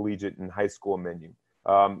the collegiate and high school menu.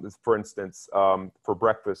 For instance, for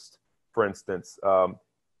breakfast, for instance,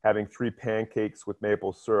 having 3 pancakes with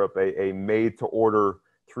maple syrup, a made-to-order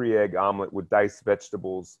 3-egg omelet with diced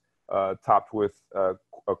vegetables, topped with a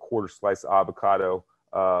quarter slice avocado,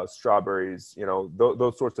 strawberries,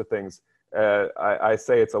 those sorts of things. I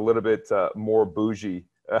say it's a little bit more bougie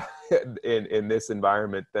in this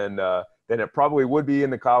environment than it probably would be in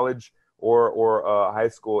the college or high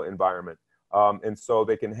school environment. And so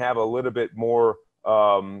they can have a little bit more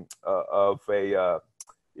of a,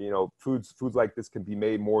 foods like this can be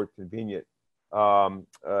made more convenient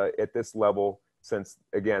at this level, since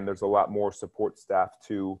again, there's a lot more support staff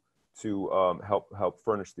to help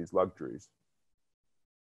furnish these luxuries.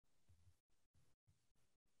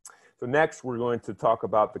 So next, we're going to talk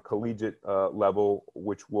about the collegiate level,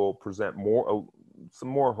 which will present some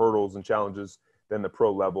more hurdles and challenges than the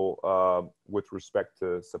pro level with respect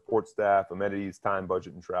to support staff, amenities, time,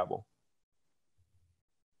 budget, and travel.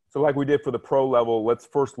 So like we did for the pro level, let's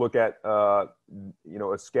first look at a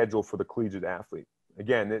schedule for the collegiate athlete.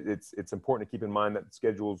 Again, it's important to keep in mind that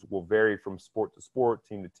schedules will vary from sport to sport,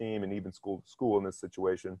 team to team, and even school to school in this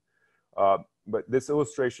situation. But this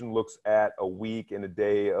illustration looks at a week and a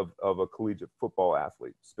day of a collegiate football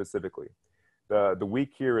athlete specifically. The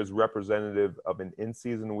week here is representative of an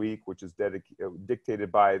in-season week, which is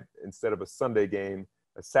dictated by, instead of a Sunday game,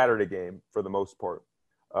 a Saturday game for the most part.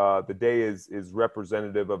 The day is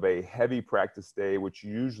representative of a heavy practice day, which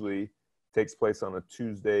usually takes place on a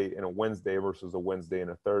Tuesday and a Wednesday versus a Wednesday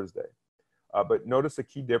and a Thursday. But notice a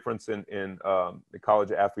key difference in the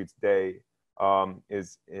college athlete's day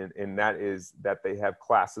is that they have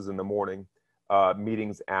classes in the morning,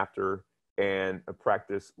 meetings after, and a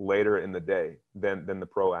practice later in the day than the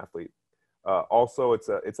pro athlete. Also,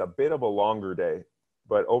 it's a bit of a longer day,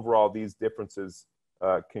 but overall these differences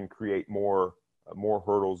can create more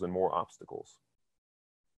hurdles and more obstacles.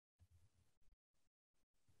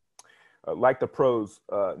 Like the pros,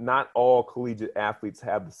 not all collegiate athletes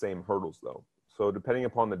have the same hurdles though. So depending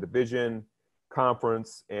upon the division,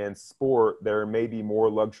 conference, and sport, there may be more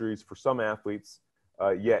luxuries for some athletes,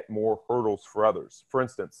 yet more hurdles for others. For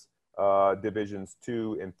instance, divisions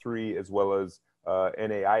 2 and 3, as well as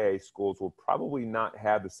NAIA schools, will probably not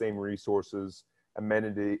have the same resources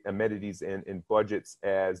amenities and budgets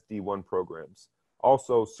as D1 programs.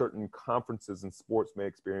 Also, certain conferences and sports may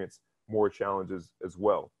experience more challenges as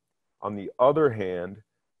well. On the other hand,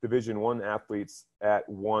 Division I athletes at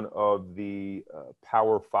one of the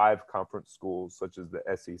Power 5 conference schools, such as the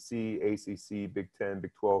SEC, ACC, Big 10,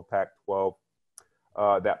 Big 12, Pac-12,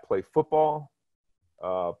 that play football,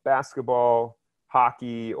 basketball,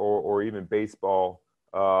 hockey, or even baseball,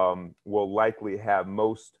 will likely have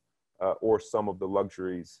most or some of the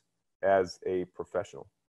luxuries as a professional.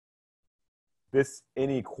 This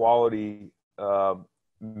inequality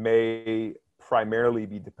may primarily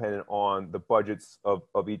be dependent on the budgets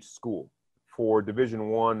of each school. For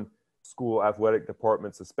Division I school athletic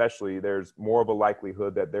departments especially, there's more of a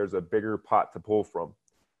likelihood that there's a bigger pot to pull from.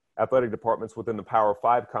 Athletic departments within the Power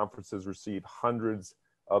 5 conferences receive hundreds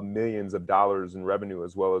of millions of dollars in revenue,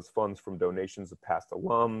 as well as funds from donations of past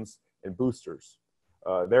alums and boosters.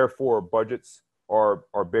 Therefore, budgets are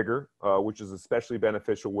bigger, which is especially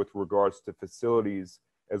beneficial with regards to facilities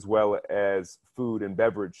as well as food and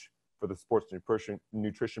beverage for the sports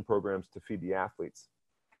nutrition programs to feed the athletes.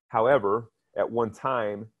 However, at one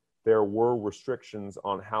time, there were restrictions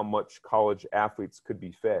on how much college athletes could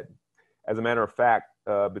be fed. As a matter of fact,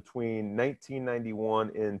 between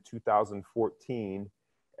 1991 and 2014,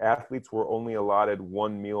 athletes were only allotted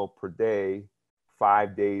one meal per day,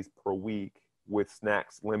 5 days per week, with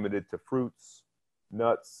snacks limited to fruits,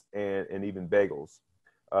 nuts, and even bagels.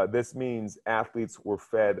 This means athletes were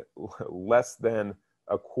fed less than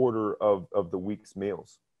a quarter of the week's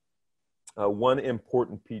meals. One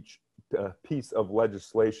important piece of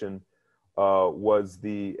legislation was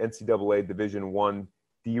the NCAA Division I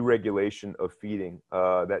deregulation of feeding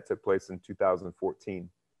that took place in 2014.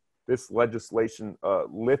 This legislation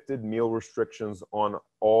lifted meal restrictions on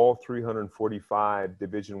all 345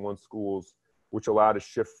 Division I schools, which allowed a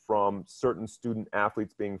shift from certain student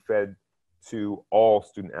athletes being fed to all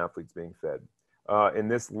student athletes being fed.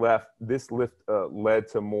 And this lift led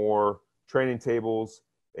to more training tables,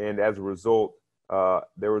 and as a result,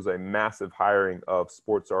 there was a massive hiring of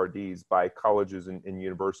sports RDs by colleges and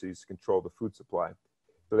universities to control the food supply.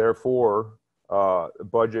 So therefore,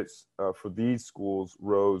 budgets for these schools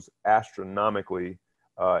rose astronomically,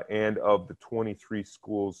 and of the 23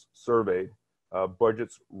 schools surveyed,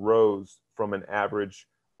 budgets rose from an average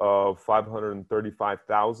of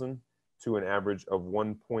 $535,000 to an average of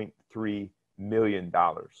 $1.3 million.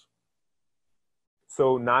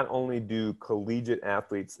 So not only do collegiate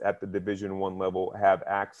athletes at the Division I level have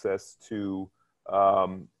access to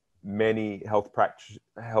many health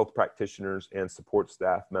practitioners and support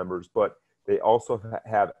staff members, but they also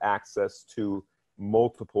have access to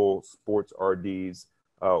multiple sports RDs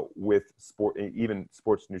with even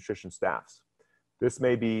sports nutrition staffs. This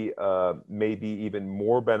may be even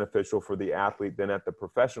more beneficial for the athlete than at the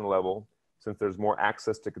professional level, since there's more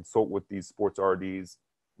access to consult with these sports RDs.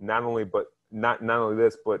 Not only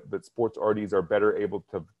this, but sports RDs are better able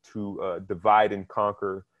to divide and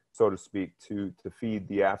conquer, so to speak, to feed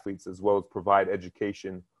the athletes, as well as provide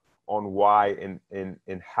education on why and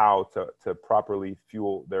how to properly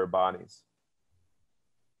fuel their bodies.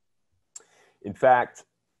 In fact,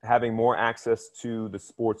 having more access to the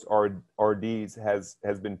sports RDs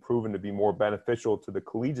has been proven to be more beneficial to the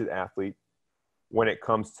collegiate athlete when it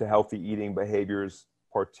comes to healthy eating behaviors,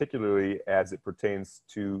 particularly as it pertains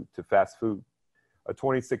to fast food. A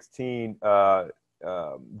 2016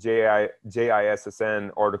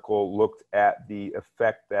 JISSN article looked at the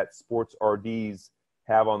effect that sports RDs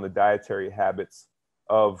have on the dietary habits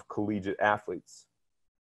of collegiate athletes.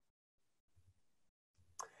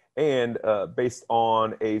 And based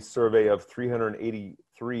on a survey of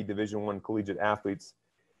 383 Division I collegiate athletes,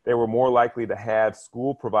 they were more likely to have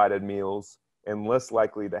school-provided meals and less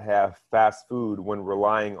likely to have fast food when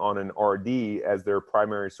relying on an RD as their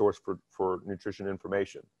primary source for nutrition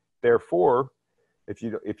information. Therefore, if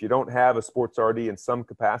you don't have a sports RD in some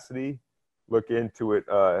capacity, look into it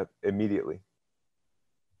immediately.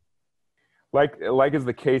 Like is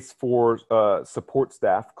the case for support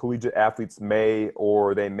staff, collegiate athletes may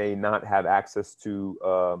or they may not have access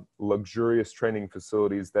to luxurious training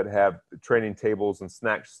facilities that have training tables and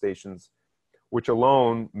snack stations, which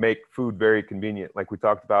alone make food very convenient, like we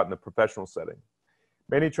talked about in the professional setting.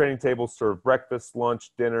 Many training tables serve breakfast,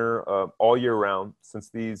 lunch, dinner all year round, since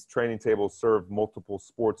these training tables serve multiple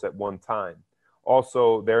sports at one time.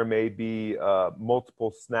 Also, there may be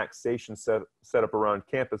multiple snack stations set up around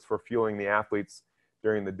campus for fueling the athletes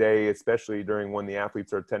during the day, especially during when the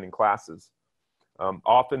athletes are attending classes.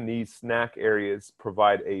 Often these snack areas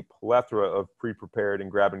provide a plethora of pre-prepared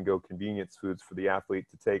and grab-and-go convenience foods for the athlete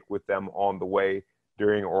to take with them on the way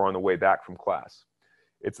during or on the way back from class.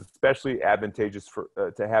 It's especially advantageous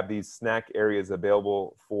to have these snack areas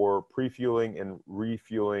available for pre-fueling and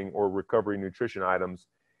refueling or recovery nutrition items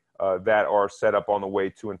that are set up on the way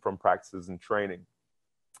to and from practices and training.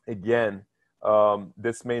 Again,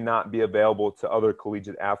 this may not be available to other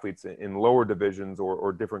collegiate athletes in lower divisions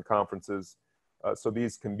or different conferences. So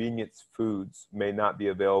these convenience foods may not be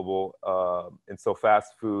available, and so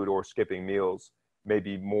fast food or skipping meals may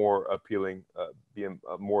be more appealing, be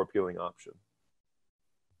a more appealing option.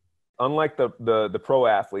 Unlike the pro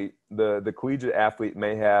athlete, the collegiate athlete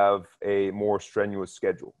may have a more strenuous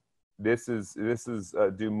schedule. This is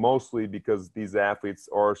due mostly because these athletes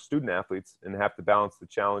are student athletes and have to balance the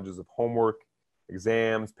challenges of homework,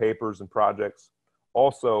 exams, papers, and projects.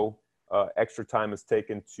 Also, extra time is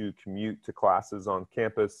taken to commute to classes on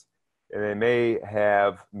campus, and they may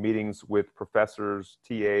have meetings with professors,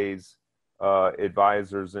 TAs,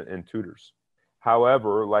 advisors, and tutors.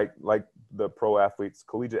 However, like the pro athletes,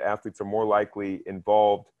 collegiate athletes are more likely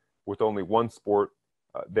involved with only one sport.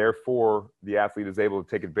 Therefore, the athlete is able to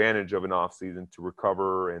take advantage of an off season to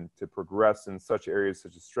recover and to progress in such areas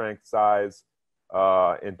such as strength, size,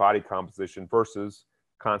 and body composition versus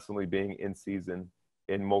constantly being in season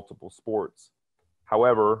in multiple sports.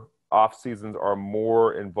 However, off seasons are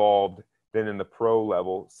more involved than in the pro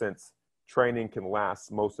level, since training can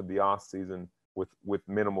last most of the off season with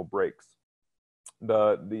minimal breaks.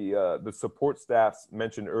 The support staffs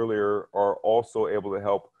mentioned earlier are also able to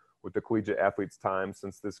help with the collegiate athlete's time,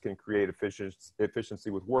 since this can create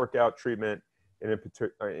efficiency with workout treatment and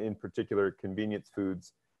in particular convenience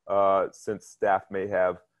foods, since staff may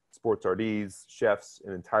have sports RDs, chefs,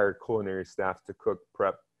 and entire culinary staff to cook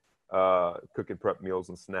and prep meals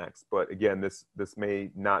and snacks. But again, this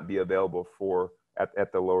may not be available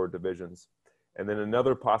at the lower divisions. And then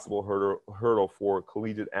another possible hurdle for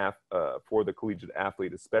the collegiate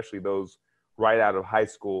athlete, especially those right out of high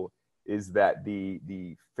school, is that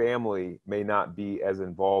the family may not be as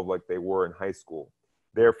involved like they were in high school.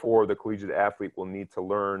 Therefore, the collegiate athlete will need to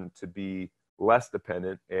learn to be less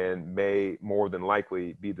dependent and may more than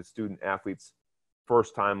likely be the student athlete's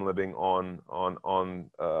first time living on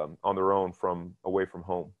their own away from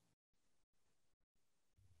home.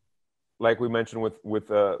 Like we mentioned with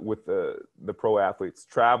the pro athletes,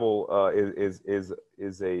 travel is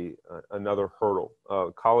another hurdle.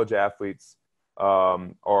 College athletes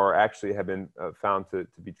have been found to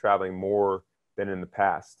be traveling more than in the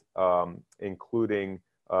past, including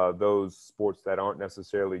those sports that aren't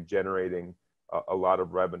necessarily generating a lot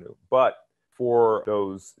of revenue. But for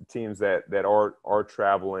those teams that are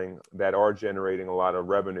traveling, that are generating a lot of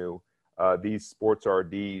revenue, these sports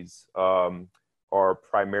RDs are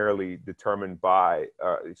primarily determined by,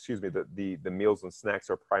 the meals and snacks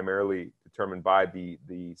are primarily determined by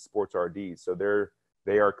the sports RDs. So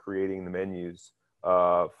they are creating the menus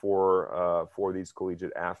for these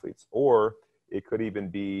collegiate athletes. Or it could even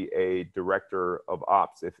be a director of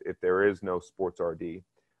ops if there is no sports RD.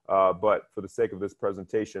 But for the sake of this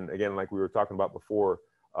presentation, again, like we were talking about before,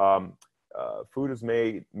 food is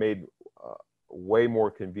made way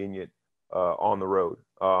more convenient on the road.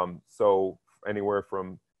 So anywhere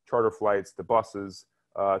from charter flights to buses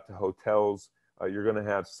to hotels, you're going to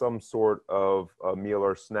have some sort of a meal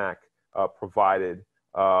or snack provided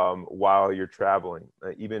while you're traveling.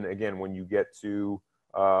 Even again, when you get to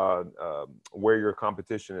where your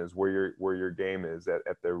competition is, where your game is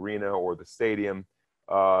at the arena or the stadium,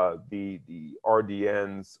 the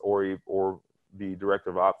RDNs or the director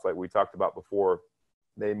of ops, like we talked about before,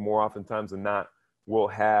 they more oftentimes than not will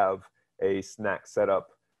have a snack set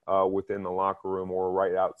up within the locker room or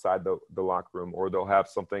right outside the locker room, or they'll have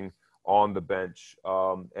something on the bench.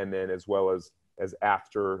 And then as well as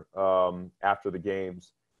after the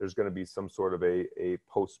games, there's going to be some sort of a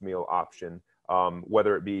post-meal option,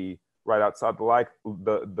 whether it be right outside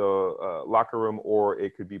the locker room, or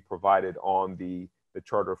it could be provided on the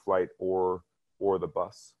charter flight or the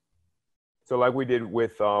bus. So like we did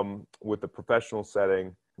with the professional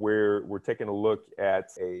setting, we're taking a look at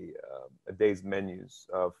a day's menus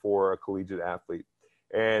for a collegiate athlete.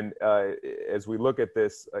 And as we look at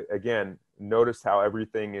this, again, notice how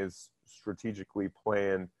everything is strategically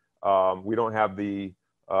planned. We don't have the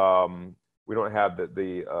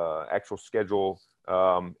actual schedule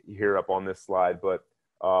here up on this slide, but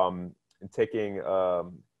taking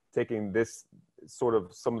this sort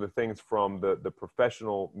of some of the things from the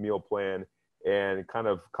professional meal plan and kind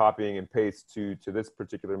of copying and paste to this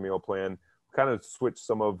particular meal plan, kind of switch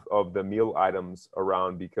some of the meal items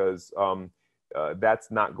around, because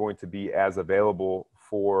that's not going to be as available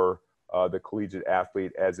for the collegiate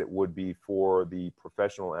athlete as it would be for the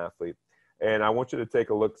professional athlete. And I want you to take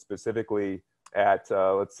a look specifically at,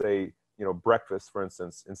 let's say, breakfast, for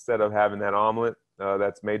instance. Instead of having that omelet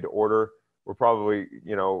that's made to order, we're probably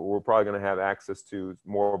going to have access to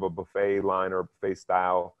more of a buffet line or buffet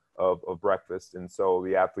style of breakfast. And so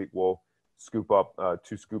the athlete will scoop up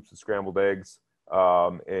 2 scoops of scrambled eggs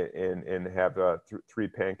and have 3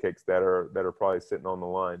 pancakes that are probably sitting on the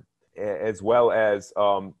line, as well as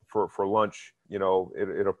for lunch.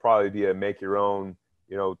 It'll probably be a make your own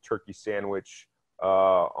turkey sandwich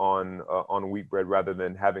on wheat bread, rather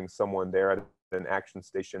than having someone there at an action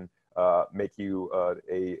station make you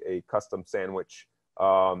a custom sandwich,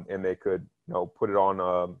 and they could put it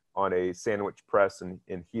on a sandwich press and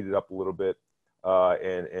heat it up a little bit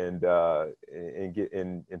and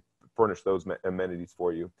furnish those amenities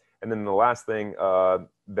for you. And then the last thing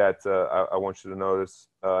that I want you to notice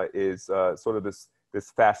is sort of this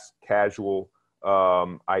fast casual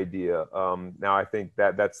idea. Now I think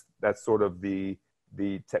that's sort of the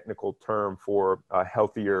technical term for a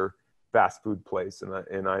healthier fast food place.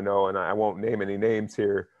 And I know, and I won't name any names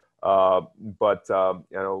here, but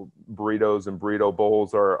burritos and burrito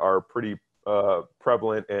bowls are pretty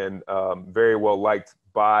prevalent and very well liked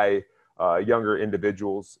by younger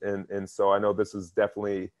individuals. And so I know this is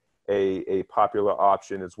definitely a popular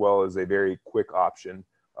option, as well as a very quick option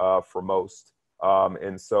for most.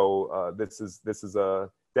 And so this is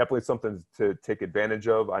definitely something to take advantage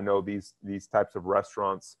of. I know these types of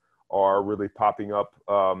restaurants are really popping up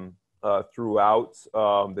throughout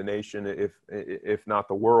the nation, if not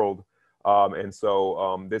the world. And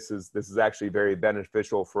so this is actually very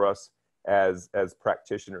beneficial for us as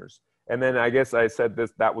practitioners. And then I guess I said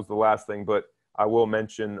that was the last thing, but I will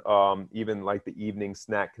mention even like the evening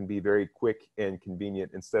snack can be very quick and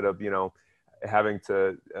convenient, instead of having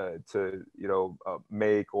to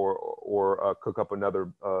make or cook up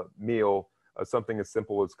another meal. Something as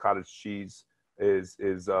simple as cottage cheese is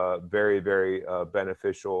very, very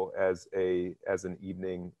beneficial as an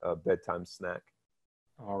evening bedtime snack.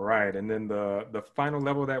 All right, and then the final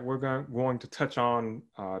level that we're going to touch on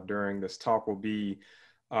during this talk will be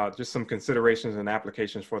just some considerations and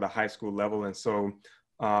applications for the high school level. And so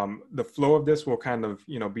the flow of this will kind of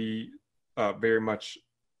be very much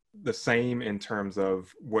the same in terms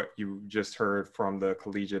of what you just heard from the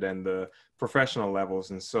collegiate and the professional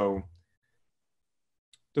levels. And so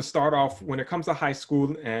to start off, when it comes to high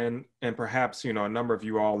school, and perhaps a number of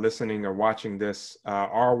you all listening or watching this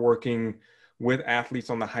are working with athletes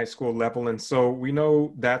on the high school level. And so we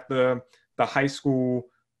know that the high school,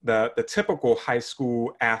 the typical high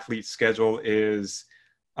school athlete schedule is,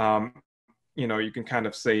 you can kind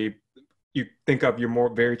of say, you think of your more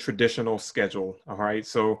very traditional schedule. All right.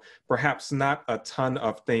 So perhaps not a ton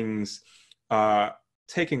of things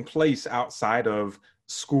taking place outside of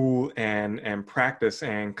school and practice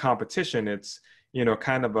and competition. It's, it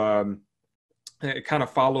kind of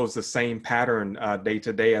follows the same pattern day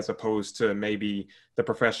to day, as opposed to maybe the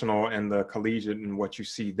professional and the collegiate and what you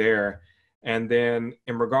see there. And then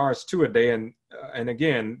in regards to a day, and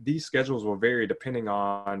again, these schedules will vary depending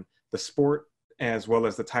on the sport as well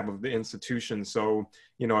as the type of the institution. So,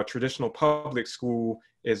 a traditional public school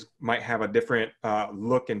might have a different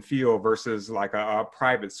look and feel versus like a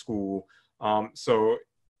private school. So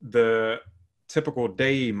the typical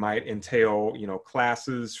day might entail,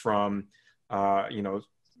 classes from,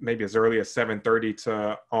 maybe as early as 7:30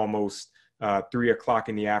 to almost 3 o'clock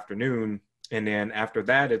in the afternoon. And then after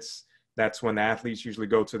that, that's when the athletes usually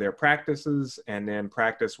go to their practices, and then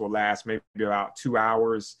practice will last maybe about 2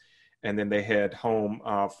 hours. And then they head home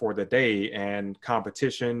for the day. And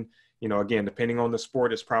competition, again, depending on the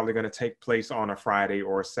sport, is probably going to take place on a Friday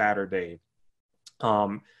or a Saturday.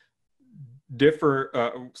 Something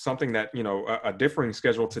that, a differing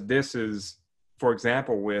schedule to this is, for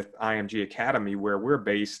example, with IMG Academy, where we're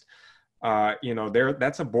based,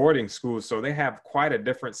 that's a boarding school. So they have quite a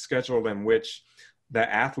different schedule in which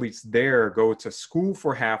the athletes there go to school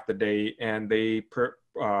for half the day, and they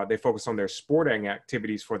focus on their sporting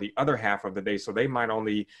activities for the other half of the day. So they might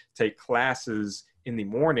only take classes in the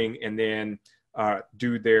morning and then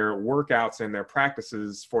do their workouts and their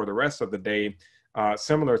practices for the rest of the day,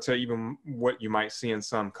 similar to even what you might see in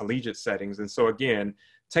some collegiate settings. And so again,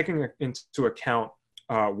 taking into account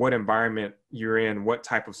what environment you're in, what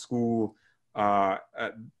type of school,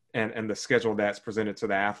 and the schedule that's presented to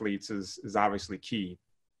the athletes is obviously key.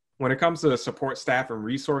 When it comes to the support staff and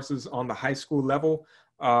resources on the high school level,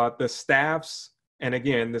 the staffs, and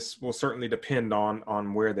again, this will certainly depend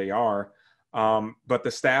on where they are, but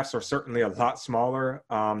the staffs are certainly a lot smaller.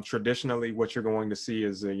 Traditionally, what you're going to see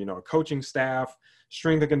is a coaching staff,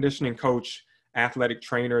 strength and conditioning coach, athletic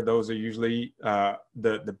trainer. Those are usually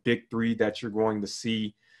the big three that you're going to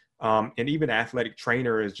see. And even athletic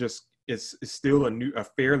trainer is still a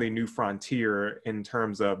fairly new frontier in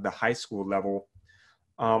terms of the high school level.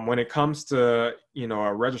 When it comes to,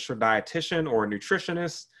 a registered dietitian or a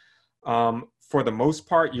nutritionist, for the most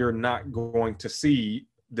part, you're not going to see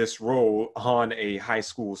this role on a high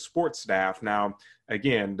school sports staff. Now,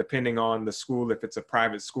 again, depending on the school, if it's a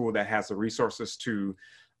private school that has the resources to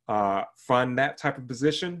fund that type of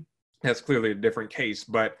position, that's clearly a different case.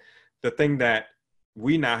 But the thing that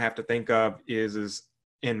we now have to think of is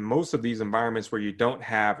in most of these environments where you don't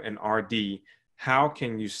have an RD, how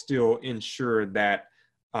can you still ensure that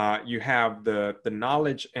you have the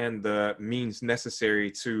knowledge and the means necessary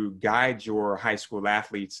to guide your high school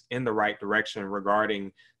athletes in the right direction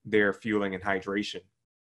regarding their fueling and hydration?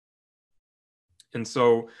 And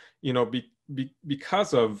so,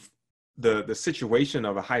 because of the situation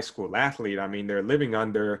of a high school athlete, I mean, they're living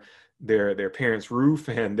under their parents' roof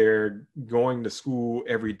and they're going to school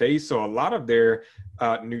every day. So a lot of their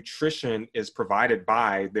nutrition is provided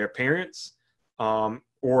by their parents,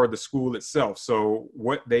 or the school itself. So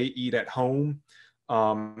what they eat at home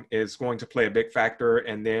is going to play a big factor.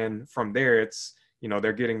 And then from there, it's,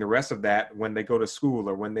 they're getting the rest of that when they go to school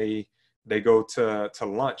or when they go to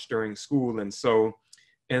lunch during school. And so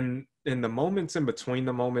in the moments in between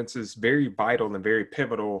the moments is very vital and very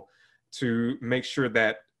pivotal to make sure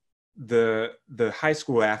that the high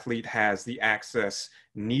school athlete has the access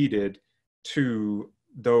needed to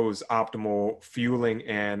those optimal fueling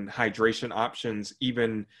and hydration options,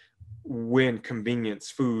 even when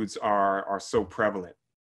convenience foods are so prevalent.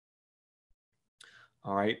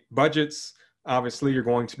 All right, budgets obviously are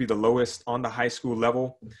going to be the lowest on the high school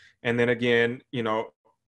level. And then again, we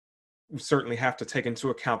certainly have to take into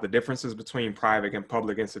account the differences between private and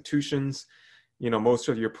public institutions. Most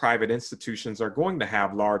of your private institutions are going to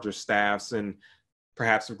have larger staffs and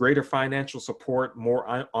perhaps greater financial support,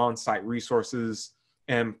 more on-site resources,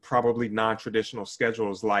 and probably non-traditional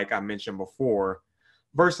schedules like I mentioned before,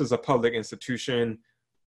 versus a public institution,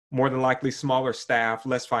 more than likely smaller staff,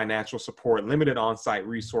 less financial support, limited on-site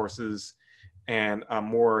resources, and a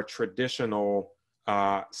more traditional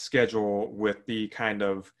schedule with the kind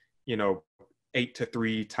of, 8 to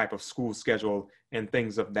 3 type of school schedule and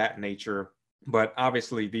things of that nature. But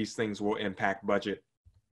obviously these things will impact budget.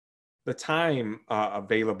 The time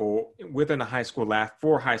available within a high school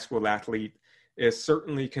for a high school athlete is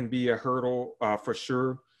certainly can be a hurdle for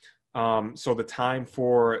sure. So the time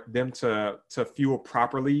for them to fuel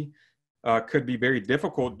properly could be very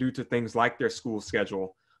difficult due to things like their school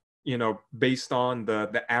schedule. Based on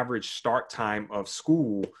the average start time of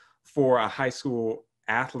school for a high school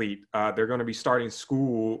athlete, they're going to be starting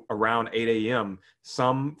school around 8 a.m.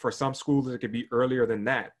 For some schools, it could be earlier than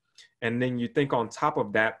that. And then you think on top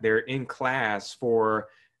of that, they're in class for,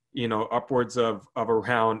 upwards of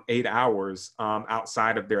around 8 hours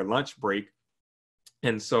outside of their lunch break.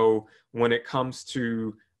 And so when it comes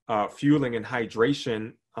to fueling and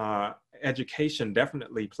hydration, education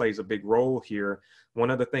definitely plays a big role here. One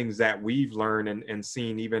of the things that we've learned and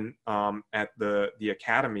seen even at the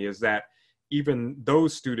academy is that even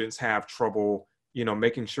those students have trouble,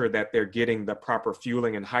 making sure that they're getting the proper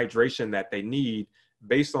fueling and hydration that they need,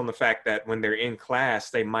 based on the fact that when they're in class,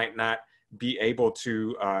 they might not be able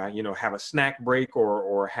to, have a snack break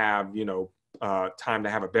or have, time to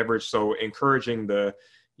have a beverage. So encouraging the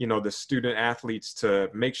student athletes to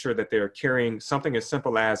make sure that they're carrying something as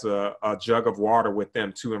simple as a jug of water with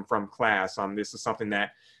them to and from class. This is something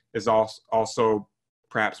that is also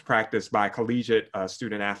perhaps practiced by collegiate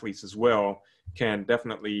student athletes as well, can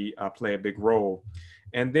definitely play a big role.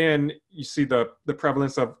 And then you see the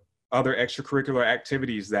prevalence of other extracurricular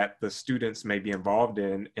activities that the students may be involved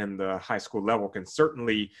in the high school level can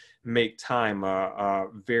certainly make time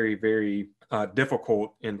very, very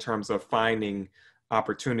difficult in terms of finding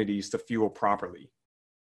opportunities to fuel properly.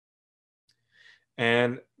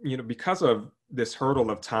 And, because of this hurdle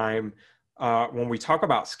of time, when we talk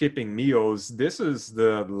about skipping meals, this is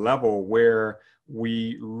the level where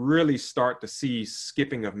we really start to see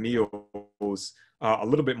skipping of meals a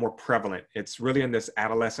little bit more prevalent. It's really in this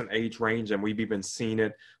adolescent age range, and we've even seen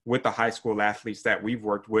it with the high school athletes that we've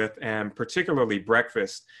worked with, and particularly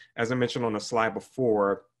breakfast. As I mentioned on the slide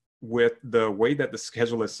before, with the way that the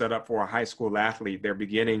schedule is set up for a high school athlete, they're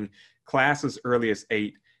beginning class as early as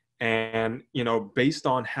 8. And, based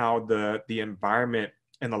on how the environment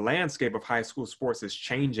and the landscape of high school sports is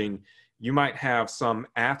changing, you might have some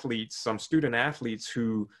student athletes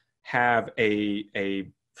who have a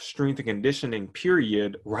strength and conditioning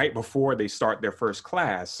period right before they start their first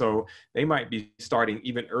class. So they might be starting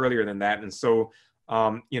even earlier than that. And so,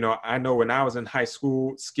 I know when I was in high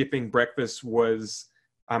school, skipping breakfast was,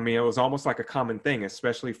 it was almost like a common thing,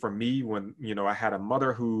 especially for me when, I had a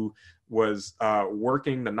mother who was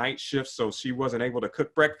working the night shift. So she wasn't able to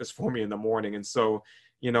cook breakfast for me in the morning. And so,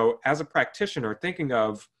 as a practitioner, thinking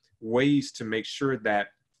of ways to make sure that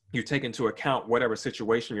you take into account whatever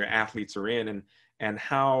situation your athletes are in, and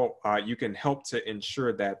how you can help to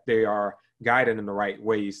ensure that they are guided in the right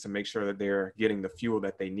ways to make sure that they're getting the fuel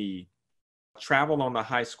that they need. Travel on the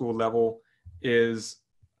high school level is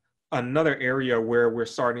another area where we're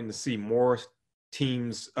starting to see more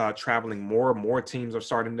teams traveling more. More teams are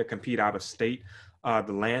starting to compete out of state.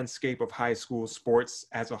 The landscape of high school sports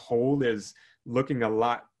as a whole is looking a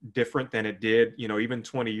lot different than it did, even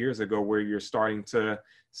 20 years ago, where you're starting to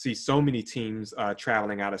see so many teams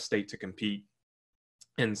traveling out of state to compete.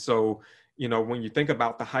 And so, when you think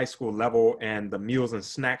about the high school level and the meals and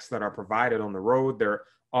snacks that are provided on the road, they're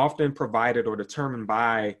often provided or determined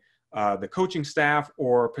by the coaching staff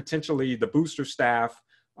or potentially the booster staff,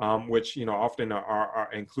 which often are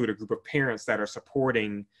include a group of parents that are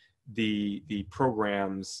supporting the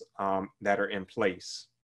programs that are in place.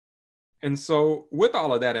 And so with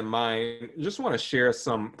all of that in mind, just want to share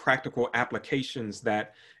some practical applications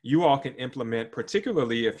that you all can implement,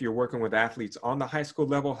 particularly if you're working with athletes on the high school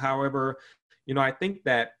level. However, I think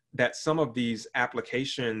that some of these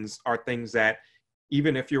applications are things that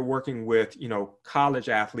even if you're working with, college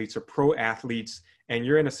athletes or pro athletes, and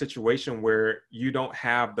you're in a situation where you don't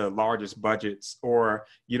have the largest budgets or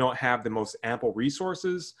you don't have the most ample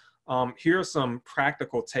resources, here are some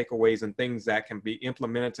practical takeaways and things that can be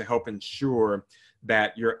implemented to help ensure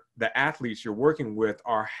that the athletes you're working with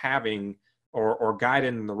are having or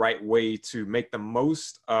guided in the right way to make the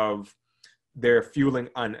most of their fueling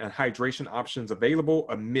and hydration options available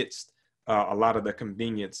amidst a lot of the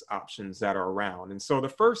convenience options that are around. And so the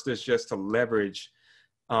first is just to leverage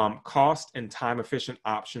cost and time efficient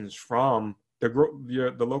options from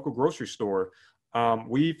the local grocery store.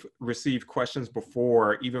 We've received questions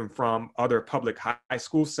before, even from other public high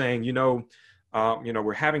schools, saying,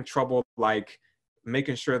 we're having trouble like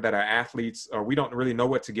making sure that our athletes, or we don't really know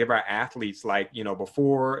what to give our athletes, like,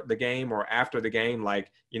 before the game or after the game,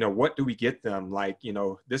 like, what do we get them? Like,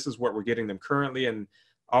 this is what we're getting them currently. And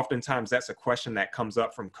oftentimes that's a question that comes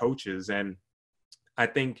up from coaches. And I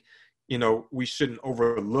think, we shouldn't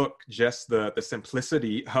overlook just the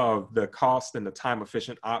simplicity of the cost and the time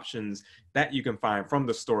efficient options that you can find from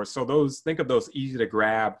the store. So think of those easy to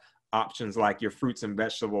grab options like your fruits and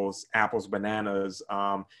vegetables, apples, bananas,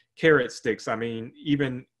 carrot sticks. I mean,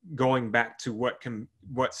 even going back to what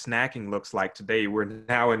snacking looks like today, we're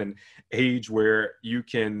now in an age where you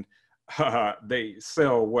can, they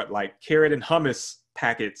sell like carrot and hummus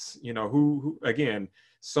packets, who again,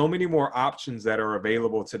 so many more options that are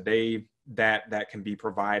available today that can be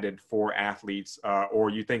provided for athletes.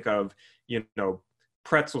 Or you think of,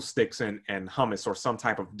 pretzel sticks and hummus or some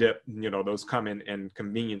type of dip, those come in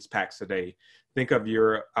convenience packs today. Think of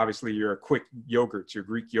your quick yogurts, your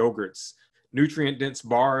Greek yogurts, nutrient dense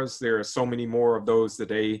bars. There are so many more of those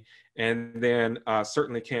today. And then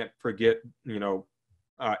certainly can't forget,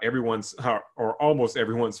 everyone's or almost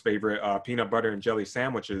everyone's favorite peanut butter and jelly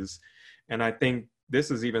sandwiches. And I think this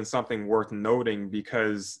is even something worth noting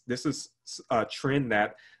because this is a trend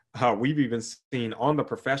that we've even seen on the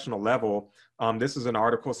professional level. This is an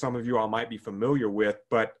article some of you all might be familiar with,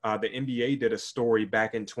 but the NBA did a story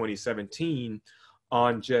back in 2017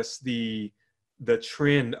 on just the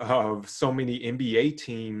trend of so many NBA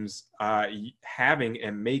teams having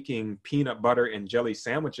and making peanut butter and jelly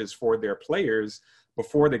sandwiches for their players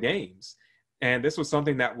before the games. And this was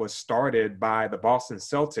something that was started by the Boston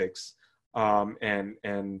Celtics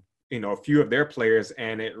and a few of their players,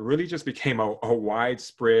 and it really just became a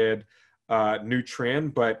widespread new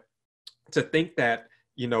trend. But to think that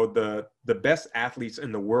the best athletes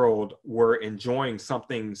in the world were enjoying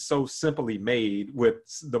something so simply made with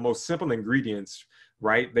the most simple ingredients,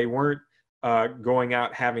 right? They weren't going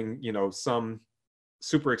out having some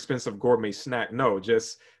super expensive gourmet snack. No,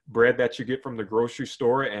 just bread that you get from the grocery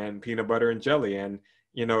store and peanut butter and jelly. And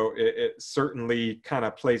it certainly kind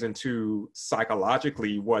of plays into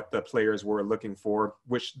psychologically what the players were looking for,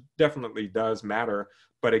 which definitely does matter.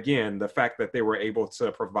 But again, the fact that they were able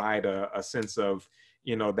to provide a sense of,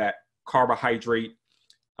 that carbohydrate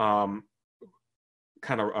kind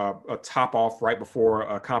of a top off right before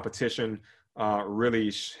a competition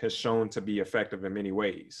really has shown to be effective in many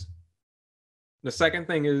ways. The second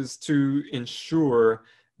thing is to ensure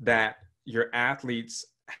that your athletes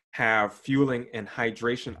have fueling and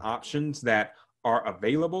hydration options that are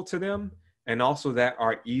available to them, and also that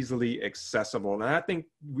are easily accessible. And I think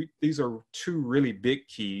these are two really big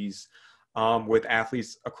keys with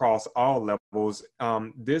athletes across all levels.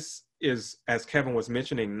 This is, as Kevin was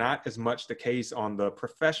mentioning, not as much the case on the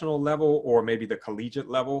professional level or maybe the collegiate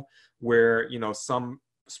level, where, you know, some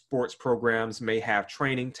sports programs may have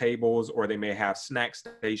training tables, or they may have snack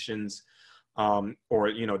stations, or,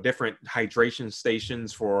 you know, different hydration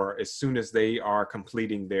stations for as soon as they are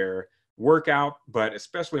completing their workout. But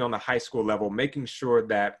especially on the high school level, making sure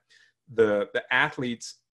that the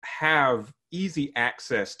athletes have easy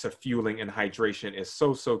access to fueling and hydration is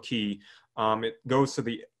so key. It goes to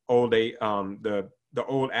the old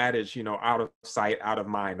adage, you know, out of sight, out of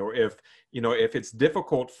mind. Or if it's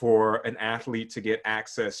difficult for an athlete to get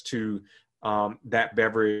access to that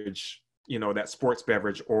beverage, you know, that sports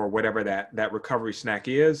beverage or whatever that recovery snack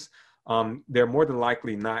is, they're more than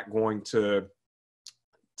likely not going to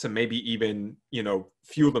maybe even, you know,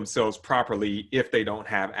 fuel themselves properly if they don't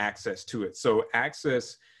have access to it. So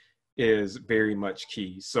access is very much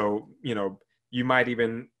key. So, you know, you might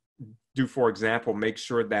even do, for example, make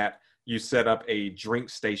sure that you set up a drink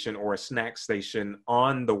station or a snack station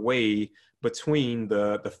on the way between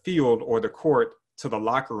the field or the court to the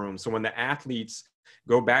locker room. So when the athletes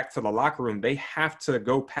go back to the locker room, they have to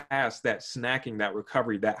go past that snacking, that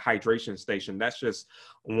recovery, that hydration station. That's just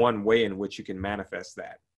one way in which you can manifest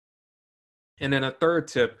that. And then a third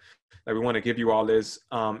tip that we want to give you all is,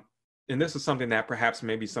 and this is something that perhaps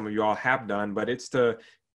maybe some of you all have done, but it's to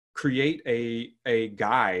create a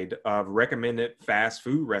guide of recommended fast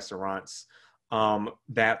food restaurants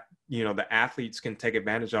that, you know, the athletes can take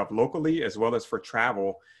advantage of locally as well as for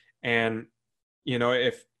travel. And, you know,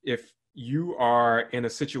 if you are in a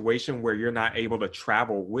situation where you're not able to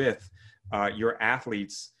travel with your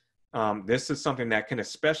athletes, this is something that can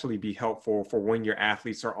especially be helpful for when your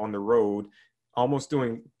athletes are on the road, almost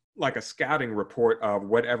doing like a scouting report of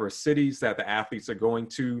whatever cities that the athletes are going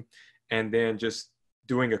to, and then just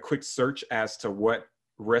doing a quick search as to what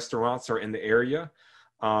restaurants are in the area,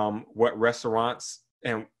 what restaurants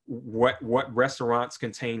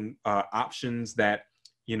contain options that,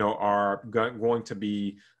 you know, are going to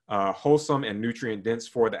be wholesome and nutrient dense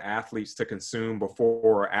for the athletes to consume before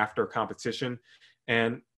or after competition.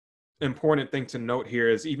 And important thing to note here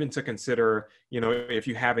is even to consider, you know, if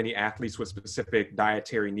you have any athletes with specific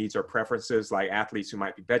dietary needs or preferences, like athletes who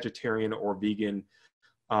might be vegetarian or vegan,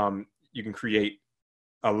 you can create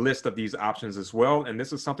a list of these options as well. And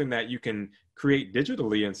this is something that you can create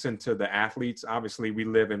digitally and send to the athletes. Obviously, we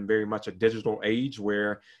live in very much a digital age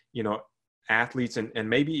where, you know, athletes and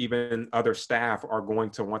maybe even other staff are going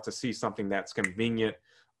to want to see something that's convenient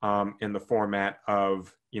in the format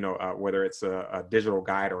of, you know, whether it's a digital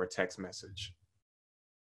guide or a text message.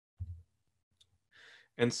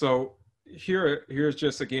 And so here's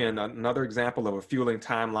just, again, another example of a fueling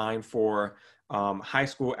timeline for high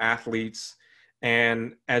school athletes.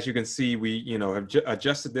 And as you can see, we, you know, have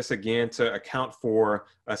adjusted this again to account for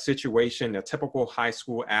a situation, a typical high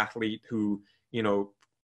school athlete who, you know,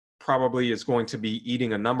 probably is going to be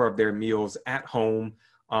eating a number of their meals at home.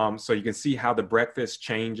 So you can see how the breakfast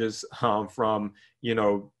changes from, you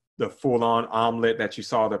know, the full-on omelet that you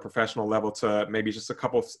saw at the professional level to maybe just a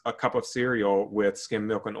cup of cereal with skim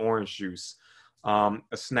milk and orange juice. A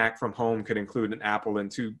snack from home could include an apple and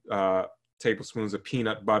 2 tablespoons of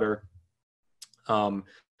peanut butter.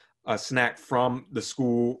 A snack from the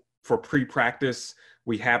school for pre-practice,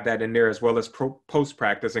 we have that in there, as well as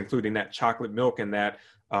post-practice, including that chocolate milk and that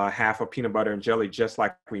half of peanut butter and jelly, just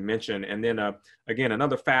like we mentioned. And then again,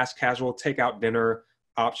 another fast casual takeout dinner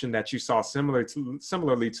option that you saw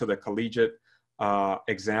similarly to the collegiate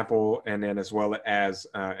example, and then as well as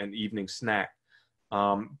an evening snack.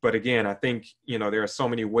 But again, I think, you know, there are so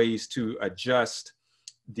many ways to adjust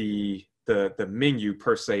the menu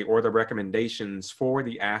per se, or the recommendations for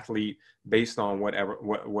the athlete based on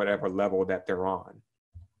whatever level that they're on.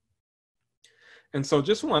 And so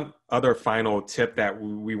just one other final tip that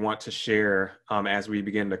we want to share as we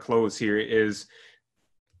begin to close here is,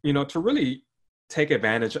 you know, to really take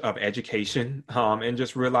advantage of education and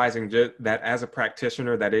just realizing that as a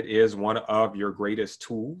practitioner, that it is one of your greatest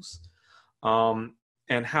tools,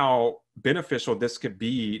 and how beneficial this could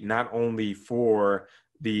be not only for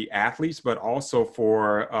the athletes, but also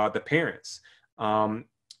for the parents.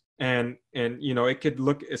 And you know, it could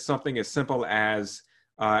look at something as simple as,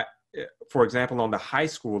 for example, on the high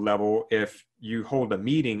school level, if you hold a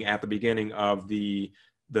meeting at the beginning of the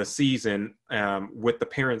season with the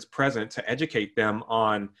parents present to educate them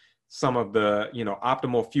on some of the,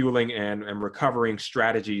 optimal fueling and recovering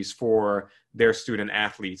strategies for their student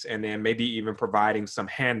athletes, and then maybe even providing some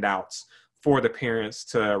handouts for the parents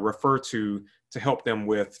to refer to help them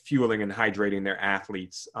with fueling and hydrating their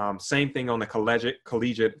athletes. Same thing on the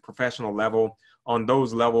collegiate professional level. On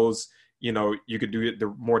those levels, you could do it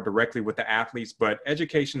more directly with the athletes, but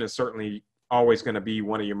education is certainly always going to be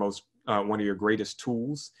one of your greatest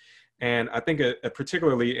tools. And I think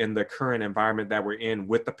particularly in the current environment that we're in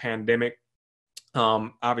with the pandemic,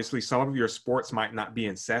 obviously some of your sports might not be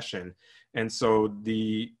in session. And so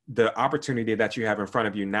the opportunity that you have in front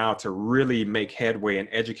of you now to really make headway in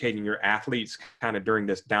educating your athletes kind of during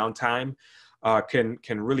this downtime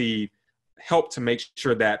can really help to make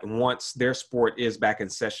sure that once their sport is back in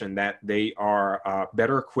session, that they are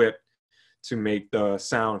better equipped to make the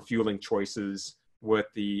sound fueling choices with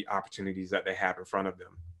the opportunities that they have in front of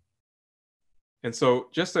them. And so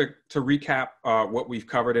just to recap what we've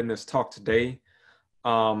covered in this talk today,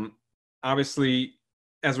 obviously,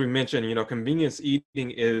 as we mentioned, convenience eating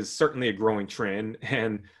is certainly a growing trend,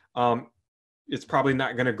 and it's probably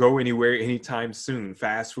not going to go anywhere anytime soon.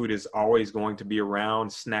 Fast food is always going to be around.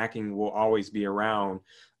 Snacking will always be around.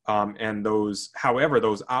 And those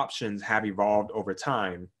options have evolved over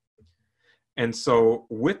time. And so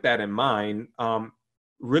with that in mind,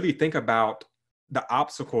 really think about the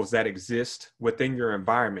obstacles that exist within your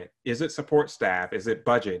environment. Is it support staff? Is it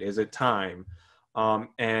budget? Is it time?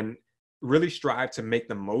 And really strive to make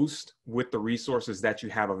the most with the resources that you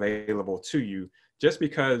have available to you. Just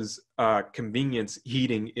because convenience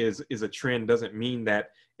eating is a trend doesn't mean that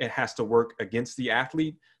it has to work against the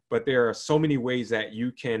athlete, but there are so many ways that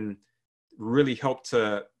you can really help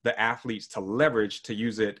the athletes to leverage to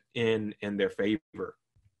use it in their favor.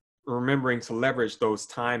 Remembering to leverage those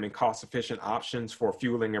time and cost efficient options for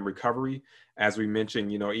fueling and recovery. As we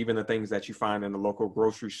mentioned, even the things that you find in the local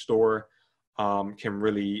grocery store can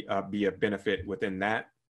really be a benefit within that.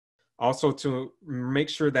 Also, to make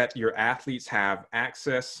sure that your athletes have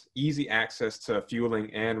easy access to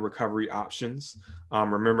fueling and recovery options.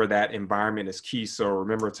 Remember that environment is key. So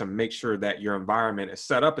remember to make sure that your environment is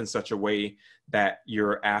set up in such a way that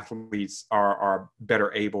your athletes are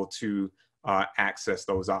better able to access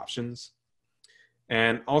those options.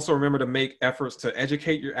 And also remember to make efforts to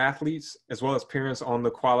educate your athletes as well as parents on the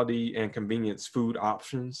quality and convenience food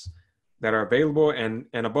options that are available. And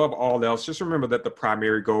above all else, just remember that the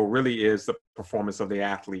primary goal really is the performance of the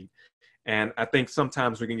athlete. And I think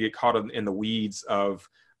sometimes we can get caught in the weeds of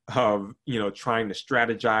trying to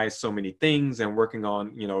strategize so many things and working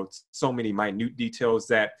on, so many minute details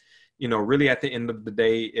that, really at the end of the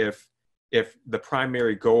day, if the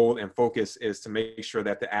primary goal and focus is to make sure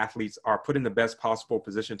that the athletes are put in the best possible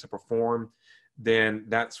position to perform, then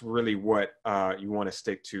that's really what you want to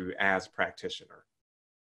stick to as a practitioner.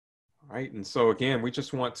 All right. And so again, we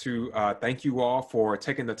just want to thank you all for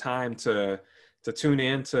taking the time to tune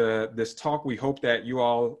in to this talk. We hope that you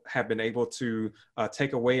all have been able to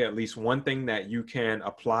take away at least one thing that you can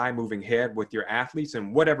apply moving ahead with your athletes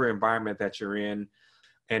in whatever environment that you're in.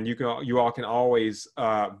 And you all can always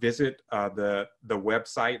visit the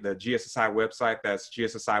website, the GSSI website. That's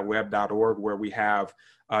gssiweb.org, where we have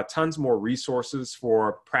tons more resources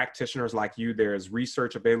for practitioners like you. There's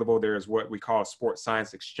research available. There's what we call sports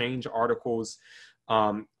science exchange articles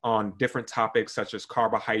on different topics such as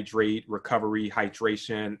carbohydrate, recovery,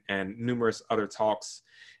 hydration, and numerous other talks.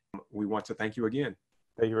 We want to thank you again.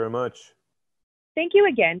 Thank you very much. Thank you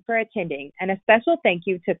again for attending, and a special thank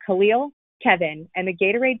you to Khalil, Kevin, and the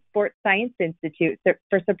Gatorade Sports Science Institute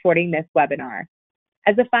for supporting this webinar.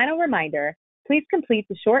 As a final reminder, please complete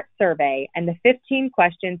the short survey and the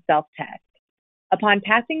 15-question self-test. Upon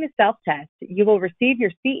passing the self-test, you will receive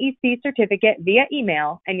your CEC certificate via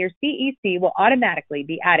email, and your CEC will automatically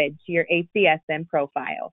be added to your ACSM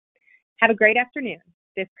profile. Have a great afternoon.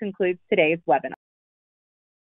 This concludes today's webinar.